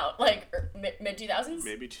that come out? Mid-2000s?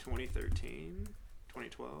 Maybe 2013,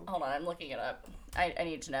 2012. Hold on, I'm looking it up. I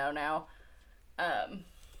need to know now.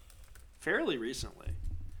 Fairly recently.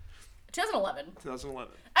 2011.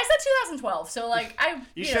 2011. I said 2012, so,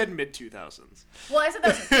 You said mid-2000s. Well, I said that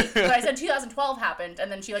was her peak, but I said 2012 happened,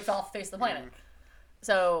 and then she, fell off the face of the planet.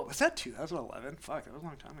 So... Was that 2011? Fuck, that was a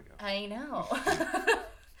long time ago. I know.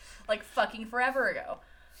 Fucking forever ago.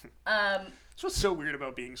 That's what's so weird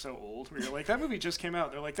about being so old, where you're like, that movie just came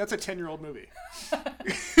out. They're like, that's a 10-year-old movie.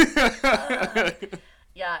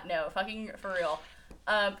 Yeah, no, fucking for real.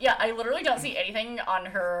 Yeah, I literally don't see anything on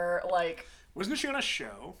her, Wasn't she on a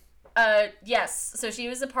show? Yes. So she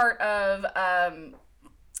was a part of,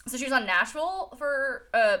 so she was on Nashville for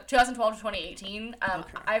 2012 to 2018. Okay.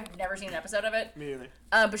 I've never seen an episode of it. Me either.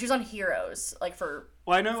 But she was on Heroes, for.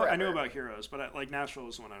 Well, I know about Heroes, but Nashville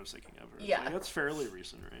was the one I was thinking of. Yeah, that's fairly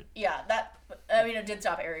recent, right? Yeah, it did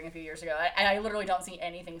stop airing a few years ago. I literally don't see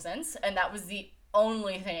anything since, and that was the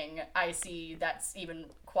only thing I see that's even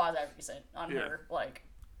quasi recent on her,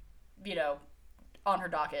 on her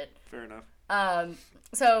docket. Fair enough.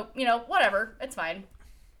 So whatever, it's fine.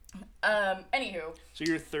 Anywho. So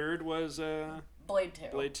your third was Blade 2.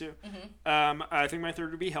 Blade 2. Mm-hmm. I think my third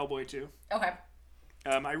would be Hellboy 2. Okay.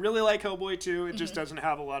 I really like Hellboy 2. It just doesn't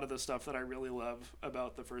have a lot of the stuff that I really love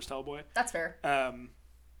about the first Hellboy. That's fair.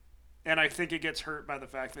 And I think it gets hurt by the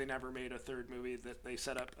fact they never made a third movie that they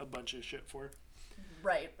set up a bunch of shit for.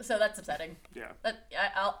 Right. So that's upsetting. Yeah.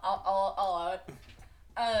 I'll allow it.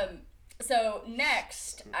 So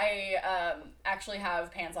next, I actually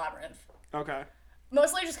have Pan's Labyrinth. Okay.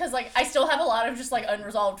 Mostly just because, like, I still have a lot of just, like,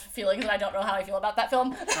 unresolved feelings, and I don't know how I feel about that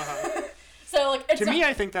film. Uh-huh. So, like, it's to me,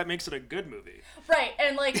 I think that makes it a good movie. Right,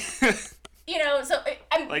 and, like, you know, so...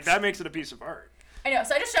 I'm... Like, that makes it a piece of art. I know,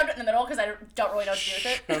 so I just shoved it in the middle because I don't really know what to do with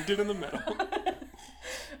it. Shoved it in the middle.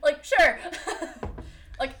 Like, sure.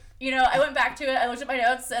 Like, you know, I went back to it, I looked at my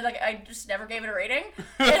notes, and, like, I just never gave it a rating.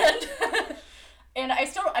 And I'm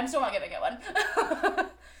still not giving it one.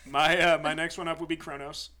 My next one up would be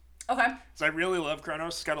Cronos. Okay. So I really love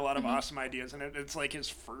Cronos. It's got a lot of awesome ideas in it. It's like his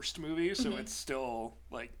first movie, so it's still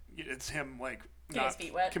like it's him like not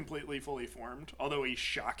completely fully formed, although he's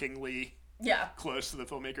shockingly close to the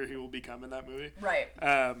filmmaker he will become in that movie. Right.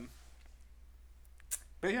 But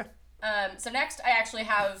yeah. So next I actually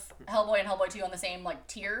have Hellboy and Hellboy 2 on the same like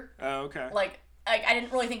tier. Oh, okay. Like I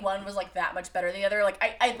didn't really think one was like that much better than the other. Like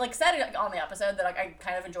I like said it on the episode that like I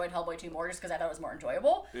kind of enjoyed Hellboy 2 more just because I thought it was more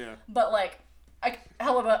enjoyable. Yeah. But like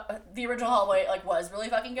the original Hellboy like was really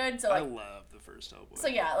fucking good. So like I love the first Hellboy. So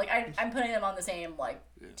yeah, like I'm putting them on the same like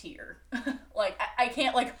tier. Like I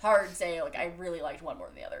can't like hard say like I really liked one more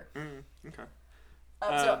than the other. Okay.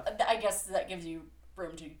 So I guess that gives you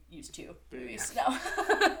room to use two movies. No.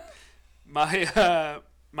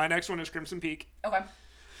 My next one is Crimson Peak. Okay.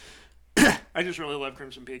 I just really love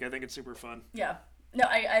Crimson Peak. I think it's super fun. Yeah. No,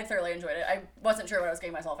 I thoroughly enjoyed it. I wasn't sure what I was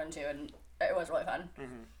getting myself into, and it was really fun.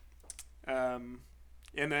 And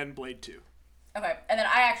then Blade 2. Okay. And then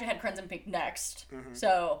I actually had Crimson Peak next.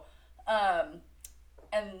 So, and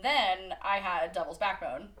then I had Devil's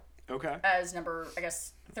Backbone. Okay. As number, I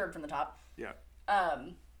guess, third from the top. Yeah. I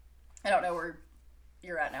don't know where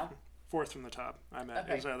you're at now. Fourth from the top. I'm at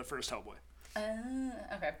is the first Hellboy.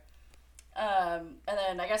 Okay. And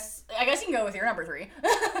then I guess you can go with your number 3.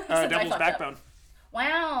 Devil's Backbone.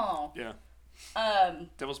 Wow. Yeah.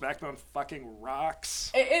 Devil's Backbone fucking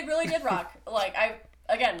rocks. It really did rock. Like I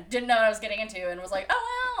again didn't know what I was getting into and was like,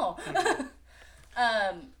 oh wow.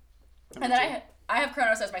 And then I have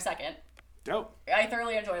Cronos as my second. Dope. I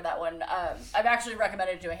thoroughly enjoyed that one. I've actually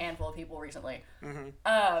recommended it to a handful of people recently.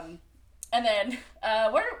 And then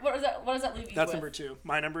what does that leave you with? That's number 2.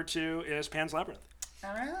 My number 2 is Pan's Labyrinth.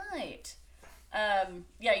 All right.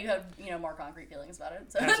 Yeah, you have more concrete feelings about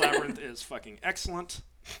it. So. Pan's Labyrinth is fucking excellent.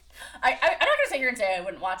 I'm not gonna sit here and say I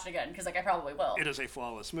wouldn't watch it again because like I probably will. It is a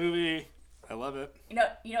flawless movie. I love it. You know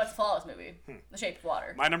it's a flawless movie. The Shape of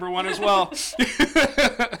Water. My number 1 as well.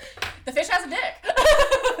 The fish has a dick.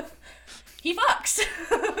 He fucks.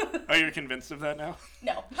 Are you convinced of that now?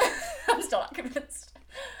 No, I'm still not convinced.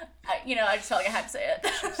 I just felt like I had to say it.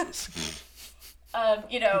 Jesus.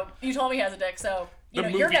 You told me he has a dick, so the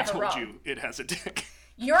movie you're never told wrong. you it has a dick.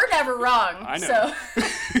 You're never wrong. I know. So.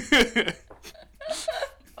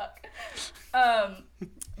 Fuck.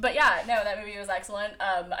 But yeah, no, that movie was excellent.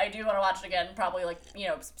 I do want to watch it again, probably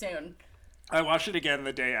soon. I watched it again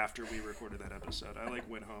the day after we recorded that episode. I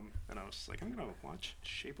went home and I was like, I'm gonna watch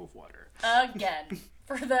Shape of Water again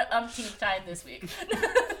for the umpteenth time this week.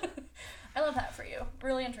 I love that for you,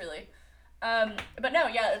 really and truly. But no,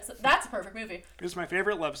 yeah, that's a perfect movie. It's my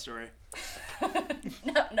favorite love story.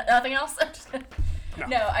 No, nothing else.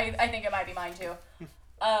 No, I think it might be mine too.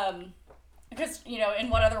 Because in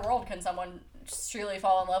what other world can someone just truly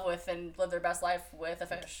fall in love with and live their best life with a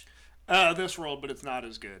fish? This world, but it's not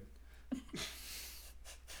as good.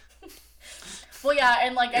 Well, yeah,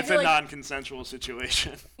 and it's a non-consensual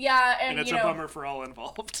situation. Yeah, and it's a bummer for all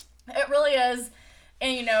involved. It really is,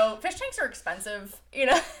 and fish tanks are expensive.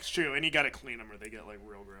 It's true, and you gotta clean them or they get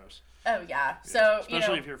real gross. Oh yeah, so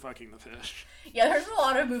especially if you're fucking the fish. Yeah, there's a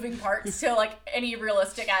lot of moving parts to any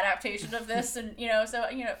realistic adaptation of this, and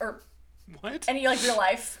or. What? Any real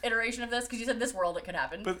life iteration of this? Because you said this world it could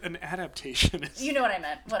happen. But an adaptation is... You know what I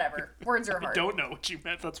meant. Whatever. Words are hard. I don't know what you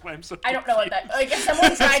meant. That's why I'm so confused. I don't know what that... if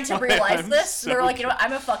someone tried to real life this, they're like,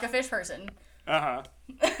 I'm a fuck a fish person.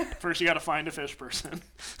 First you gotta find a fish person.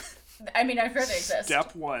 I mean, I'm sure they exist.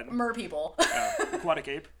 Step 1. Mer people. Aquatic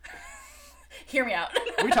ape. Hear me out.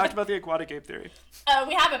 We talked about the aquatic ape theory.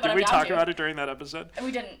 We haven't, but Did we talk about it during that episode?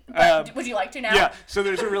 We didn't. But would you like to now? Yeah. So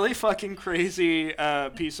there's a really fucking crazy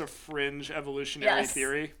piece of fringe evolutionary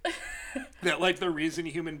theory that the reason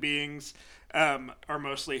human beings are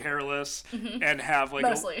mostly hairless and have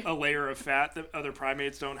a layer of fat that other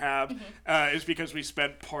primates don't have is because we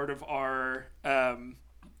spent part of our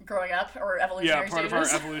growing up or evolutionary part stages. of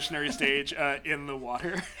our evolutionary stage in the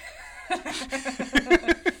water.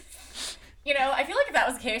 You know, I feel like if that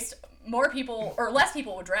was the case, more people or less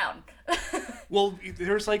people would drown. Well,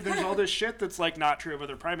 there's all this shit that's like not true of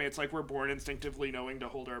other primates. Like we're born instinctively knowing to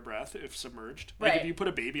hold our breath if submerged. Like if you put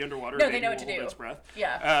a baby underwater, no, a baby they know will what to hold do. its breath.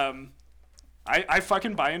 Yeah. I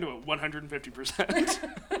fucking buy into it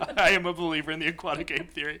 150%. I am a believer in the aquatic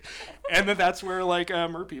ape theory. And that's where, like,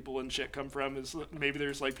 mer people and shit come from, is maybe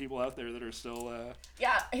there's, like, people out there that are still,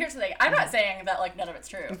 Yeah, here's the thing. I'm not saying that, like, none of it's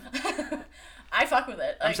true. I fuck with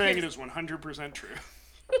it. Like, I'm saying it is 100% true.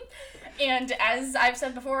 And as I've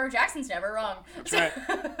said before, Jackson's never wrong. That's right.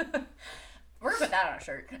 We're gonna put that on a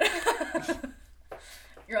shirt.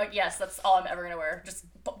 You're like, yes, that's all I'm ever gonna wear. Just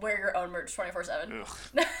wear your own merch 24/7.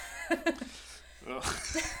 Ugh.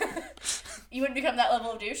 You wouldn't become that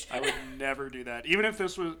level of douche? I would never do that. Even if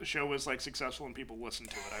this show was like successful and people listened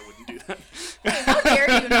to it, I wouldn't do that. How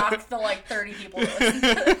dare you knock the like 30 people that listen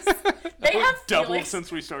to this? They have doubled feelings.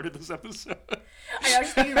 since we started this episode. I know,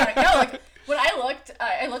 just thinking about it. No, like when I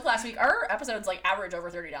looked last week, our episodes like average over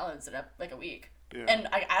 30 downloads in a week. Yeah. And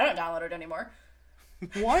I don't download it anymore.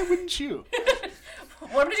 Why wouldn't you?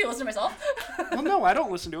 What did you listen to myself? Well, no, I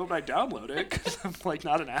don't listen to it, but I download it because I'm like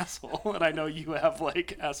not an asshole, and I know you have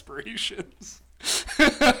like aspirations. Do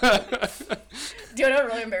you know a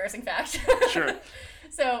really embarrassing fact? Sure.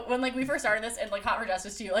 So when like we first started this and like Hot for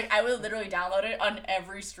Justice 2, like I would literally download it on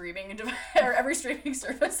every streaming or every streaming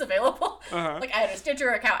service available. Uh-huh. Like I had a Stitcher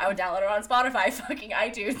account, I would download it on Spotify, fucking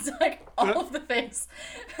iTunes, like all of the things.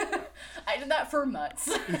 I did that for months.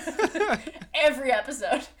 Every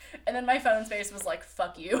episode. And then my phone space was like,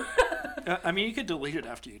 fuck you. I mean, you could delete it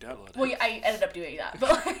after you download it. Well, yeah, I ended up doing that.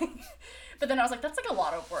 But then I was like, that's like a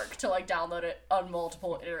lot of work to like download it on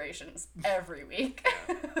multiple iterations every week.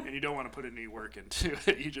 Yeah. And you don't want to put any work into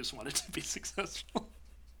it. You just want it to be successful.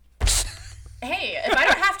 Hey, if I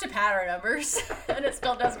don't have to pad our numbers and it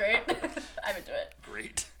still does great, I'm into it.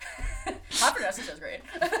 Great. Hot for Justice does great.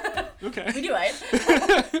 Okay. We do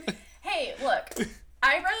it. Hey, look.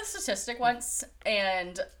 I read a statistic once,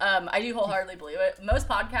 and I do wholeheartedly believe it. Most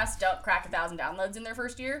podcasts don't crack 1,000 downloads in their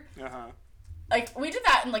first year. Uh-huh. Like, we did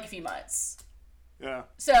that in, like, a few months. Yeah.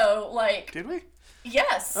 So, like... Did we?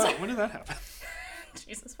 Yes. Oh, when did that happen?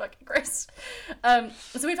 Jesus fucking Christ. So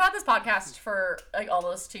we've had this podcast for, like,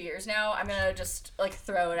 almost 2 years now. I'm gonna just, like,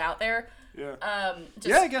 throw it out there. Yeah.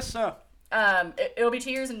 Yeah, I guess so. It'll be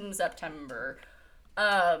 2 years in September.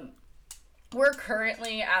 We're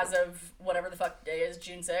currently, as of whatever the fuck day is,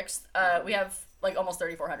 June 6th, we have, like, almost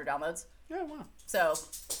 3,400 downloads. Yeah, wow. So,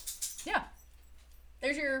 yeah.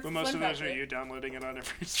 There's your But most of those are you downloading it on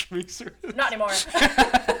every streaming service. Not anymore.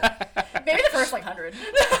 Maybe the first, like, 100.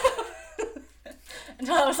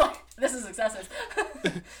 Until I was like, this is excessive.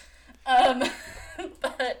 But, do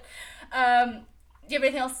you have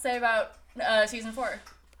anything else to say about season 4?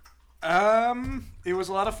 It was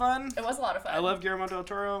a lot of fun. It was a lot of fun. I love Guillermo del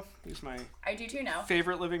Toro. He's my I do too now.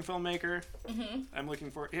 favorite living filmmaker. Mm-hmm. I'm looking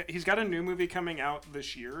for. He's got a new movie coming out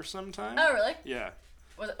this year sometime. Oh, really? Yeah.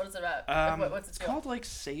 What is it about? What's it called like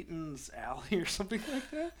Satan's Alley or something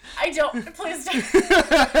like that. I don't. Please don't.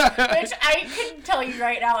 Which I can tell you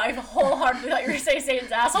right now, I wholeheartedly thought you were going to say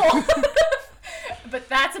Satan's asshole. But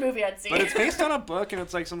that's a movie I'd see. But it's based on a book, and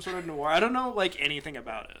it's like some sort of noir. I don't know like anything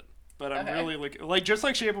about it, but I'm really like just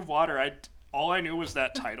like Shape of Water. All I knew was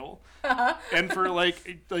that title, and for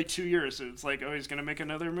like 2 years, it's like, oh, he's gonna make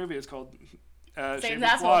another movie. It's called Shape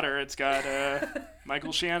of Water. It's got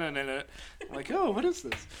Michael Shannon in it. I'm like, oh, what is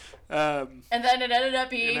this? And then it ended up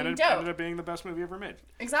being dope. Ended up being the best movie ever made.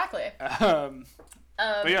 Exactly.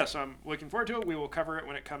 But yeah, so I'm looking forward to it. We will cover it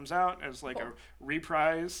when it comes out as like a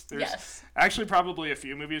reprise. There's actually probably a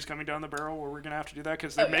few movies coming down the barrel where we're gonna have to do that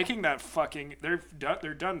because they're making that fucking they're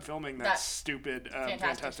done filming that stupid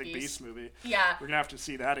Fantastic Beasts movie. Yeah, we're gonna have to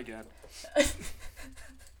see that again.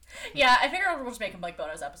 Yeah, I figure we'll just make them like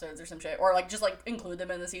bonus episodes or some shit, or like just like include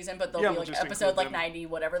them in the season, but they'll be like episode like 90,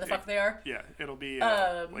 whatever the fuck they are. Yeah, it'll be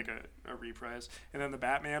like a reprise, and then the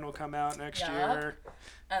Batman will come out next year,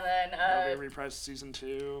 and then it'll be a reprise season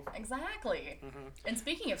 2. Exactly. Mm-hmm. And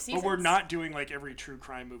speaking of seasons, but we're not doing like every true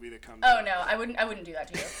crime movie that comes. Oh no, I wouldn't do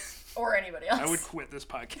that to you or anybody else. I would quit this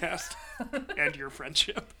podcast and your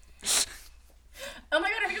friendship. Oh my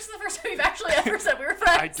god, I think this is the first time we've actually ever said we were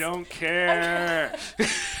friends. I don't care.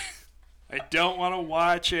 I don't want to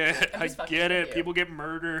watch it. I get it. People get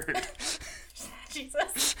murdered.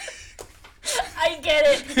 Jesus. I get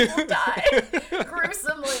it. People die.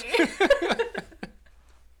 Gruesomely.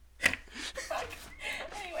 Fuck.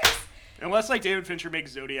 Anyways. Unless, like, David Fincher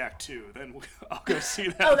makes Zodiac 2, then I'll go see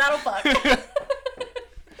that. Oh, that'll fuck.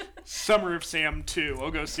 Summer of Sam 2.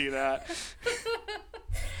 I'll go see that.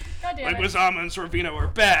 God damn it. Leguizamo and Sorvino are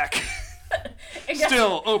back.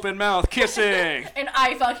 Still open mouth kissing. And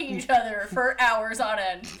eye fucking each other for hours on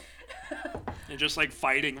end. And just like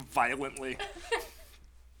fighting violently.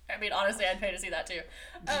 I mean, honestly, I'd pay to see that too.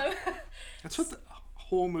 That's what the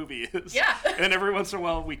whole movie is. Yeah. And then every once in a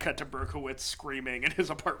while we cut to Berkowitz screaming in his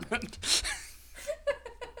apartment.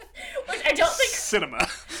 Which I don't think... Cinema.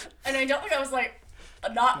 And I don't think I was like,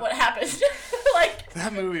 not what happened. Like...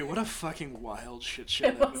 That movie, what a fucking wild shit show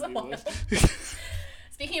that movie was.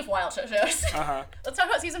 Speaking of wild shit shows, let's talk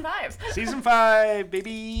about season 5. Season 5,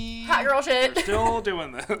 baby. Hot girl shit. We're still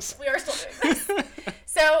doing this. We are still doing this.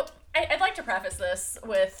 So, I'd like to preface this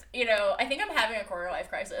with, I think I'm having a quarter life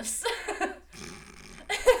crisis.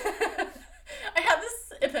 I had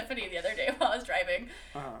this epiphany the other day while I was driving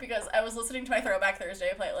because I was listening to my Throwback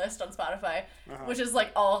Thursday playlist on Spotify, which is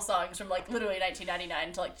like all songs from like literally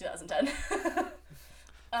 1999 to like 2010.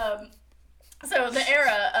 So the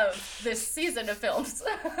era of this season of films,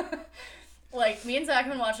 like me and Zach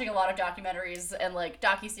have been watching a lot of documentaries and like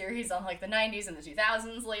docuseries on like the 90s and the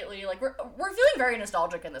 2000s lately. Like we're feeling very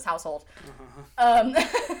nostalgic in this household.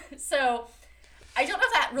 So I don't know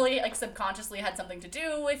if that really like subconsciously had something to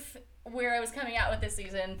do with where I was coming out with this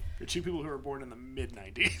season. You're two people who were born in the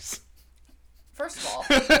mid-90s. First of all,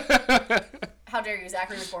 how dare you?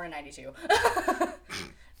 Zachary was born in 92.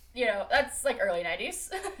 That's like early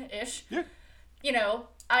 90s-ish. Yeah.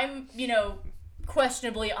 I'm,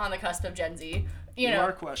 questionably on the cusp of Gen Z. You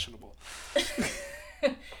are questionable.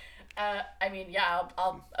 I mean, yeah,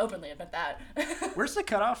 I'll openly admit that. Where's the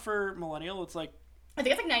cutoff for millennial? It's like... I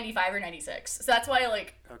think it's like 95 or 96. So that's why,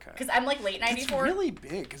 like... Okay. Because I'm like late 94. It's really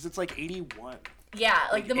big, because it's like 81. Yeah,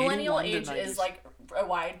 like the millennial age is like a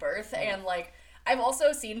wide berth, and like... I've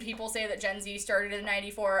also seen people say that Gen Z started in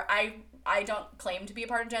 94. I don't claim to be a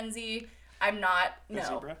part of Gen Z. I'm not. No.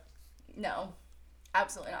 Zebra? No.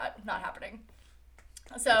 Absolutely not. Not happening.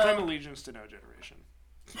 So I claim allegiance to no generation.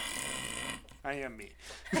 I am me.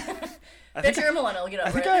 Bitch, you're a millennial. Get over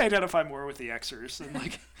it. I think I identify more with the Xers than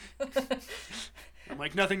like... I'm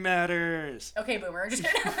like, nothing matters. Okay, boomer. Just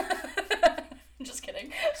kidding. Just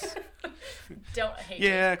kidding. Don't hate me.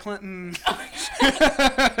 Yeah, Clinton.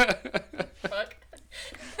 Fuck.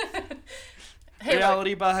 Hey,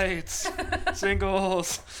 Reality Bites.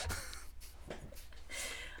 Singles.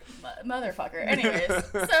 Motherfucker. Anyways,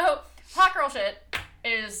 so Hot Girl Shit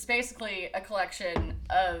is basically a collection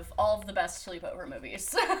of all of the best sleepover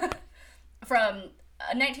movies from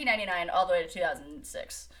 1999 all the way to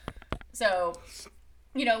 2006. So,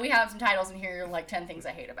 we have some titles in here like 10 Things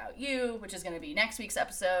I Hate About You, which is going to be next week's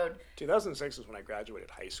episode. 2006 is when I graduated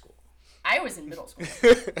high school. I was in middle school.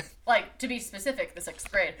 Like, to be specific, the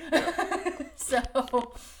 6th grade. So,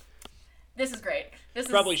 this is great. This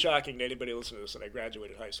is probably shocking to anybody listening to this that I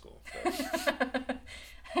graduated high school.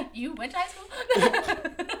 You went to high school?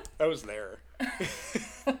 I was there.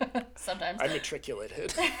 Sometimes. I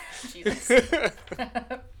matriculated. Jesus.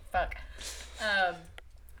 Fuck.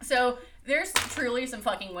 So there's truly some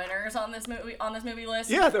fucking winners on this movie list.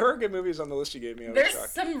 Yeah, there are good movies on the list you gave me. There's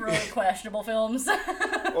some really questionable films.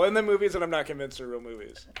 Well, and the movies that I'm not convinced are real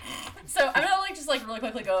movies. So I'm gonna just really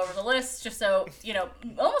quickly go over the list, just so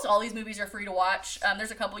almost all these movies are free to watch.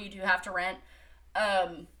 There's a couple you do have to rent.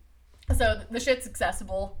 So the shit's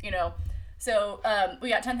accessible, So we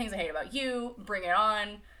got 10 Things I Hate About You, Bring It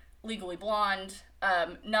On, Legally Blonde.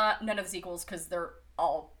 None of the sequels because they're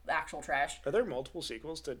all actual trash. Are there multiple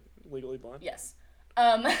sequels to Legally Blonde? Yes.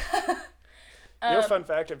 Fun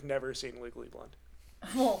fact, I've never seen Legally Blonde.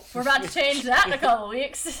 Well, we're about to change that in a couple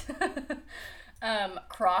weeks.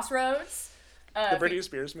 Crossroads. The Britney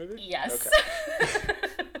Spears movie? Yes. Okay.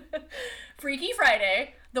 Freaky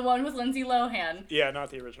Friday, the one with Lindsay Lohan. Yeah, not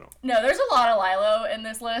the original. No, there's a lot of Lilo in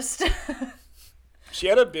this list. She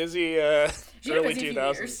had a busy early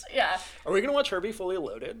 2000s. Yeah. Are we going to watch Herbie Fully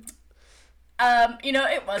Loaded?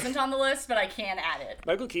 It wasn't on the list, but I can add it.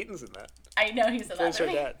 Michael Keaton's in that. I know he's in that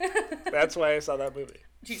movie. Her dad. That's why I saw that movie.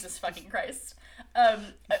 Jesus fucking Christ.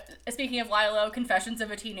 Speaking of Lilo, Confessions of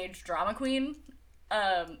a Teenage Drama Queen.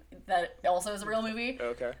 That also is a real movie.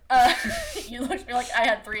 Okay. You looked at me like I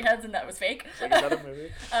had 3 heads and that was fake. It's like another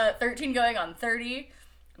movie. 13 Going on 30.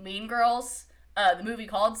 Mean Girls. The movie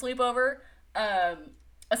called Sleepover. A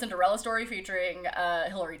Cinderella Story featuring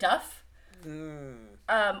Hilary Duff.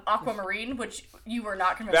 Aquamarine, which you were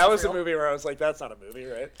not convinced. That was a movie where I was like, that's not a movie,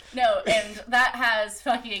 right? No, and that has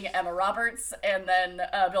fucking Emma Roberts and then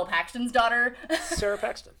Bill Paxton's daughter. Sarah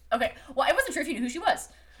Paxton. Okay, well, I wasn't sure if you knew who she was.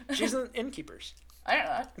 She's in Innkeepers. I don't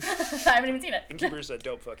know that. I haven't even seen it. Innkeepers is a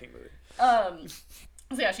dope fucking movie.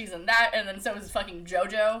 So yeah, she's in that, and then so is fucking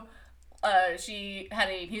JoJo. She had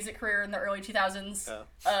a music career in the early 2000s.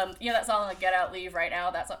 Oh. You know that song, like, Get Out, Leave, Right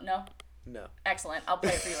Now? That's no? No. Excellent. I'll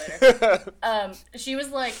play it for you later. She was,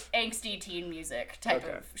 like, angsty teen music type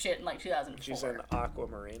of shit in, like, 2004. She's in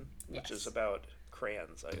Aquamarine, which Yes. is about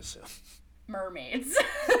crayons, I assume. Mermaids.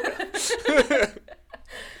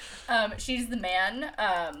 She's the man,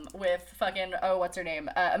 with fucking, what's her name?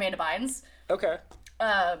 Amanda Bynes. Okay.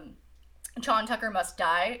 Sean Tucker Must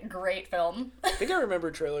Die. Great film. I think I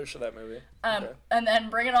remember trailers for that movie. Okay. And then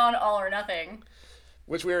Bring It On, All or Nothing.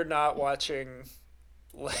 Which we are not watching,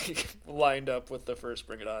 like, lined up with the first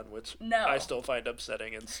Bring It On, which No. I still find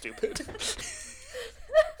upsetting and stupid.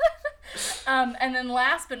 And then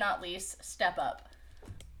last but not least, Step Up.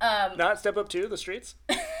 Not Step Up 2, The Streets?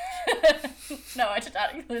 No, I did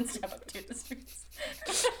not include Step Up to the Streets.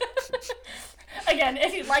 Again,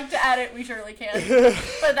 if you'd like to add it, we surely can.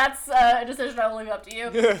 But that's a decision I will leave up to you.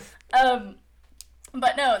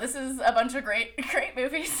 But no, this is a bunch of great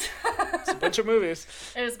movies. It's a bunch of movies.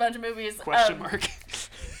 It is a bunch of movies. Question mark.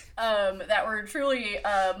 That were truly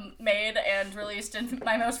made and released in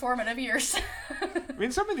my most formative years. I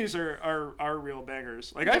mean, some of these are real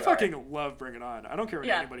bangers. Like, They I are. fucking love Bring It On. I don't care what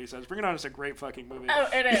Yeah. anybody says. Bring It On is a great fucking movie. Oh,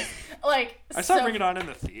 it is. Like, I saw Bring It On in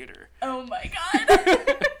the theater. Oh my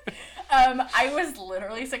god. I was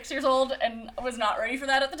literally 6 years old and was not ready for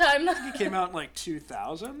that at the time. It came out in, like,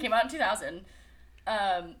 2000? Came out in 2000.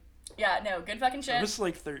 Yeah, no, good fucking shit. I was,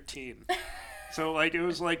 like, 13. So, like, it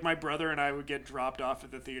was like my brother and I would get dropped off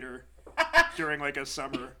at the theater during, like, a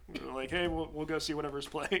summer. We were like, hey, we'll go see whatever's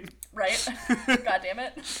playing. Right? God damn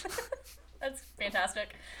it. That's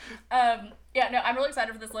fantastic. Yeah, no, I'm really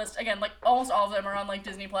excited for this list. Again, like, almost all of them are on, like,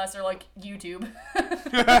 Disney Plus or, like, YouTube.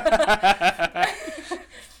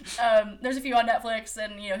 There's a few on Netflix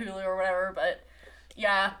and, you know, Hulu or whatever, but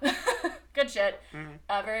yeah. Good shit.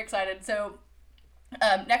 Mm-hmm. Very excited. So,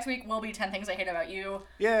 next week will be 10 Things I Hate About You.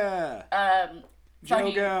 Yeah.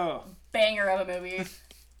 Fucking Jogo. banger of a movie.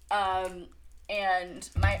 And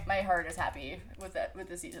my heart is happy with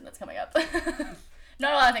the season that's coming up.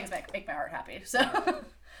 Not a lot of things make my heart happy. So,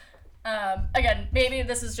 again, maybe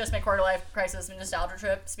this is just my quarter life crisis and nostalgia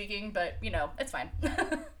trip speaking, but you know, it's fine.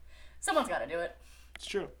 Someone's got to do it. It's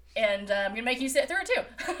true. And I'm gonna make you sit through it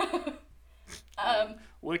too.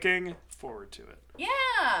 Looking forward to it.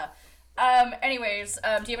 Yeah. Anyways,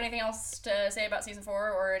 do you have anything else to say about season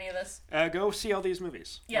 4 or any of this? Go see all these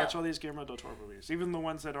movies. Yeah. Watch all these Guillermo del Toro movies, even the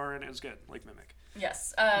ones that aren't as good, like Mimic.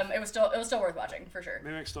 Yes. It was still worth watching for sure.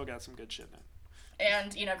 Mimic still got some good shit in it.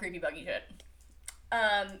 And, you know, creepy buggy shit.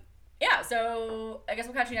 Yeah, so I guess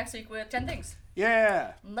we'll catch you next week with 10 things.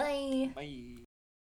 Yeah. Bye. Bye.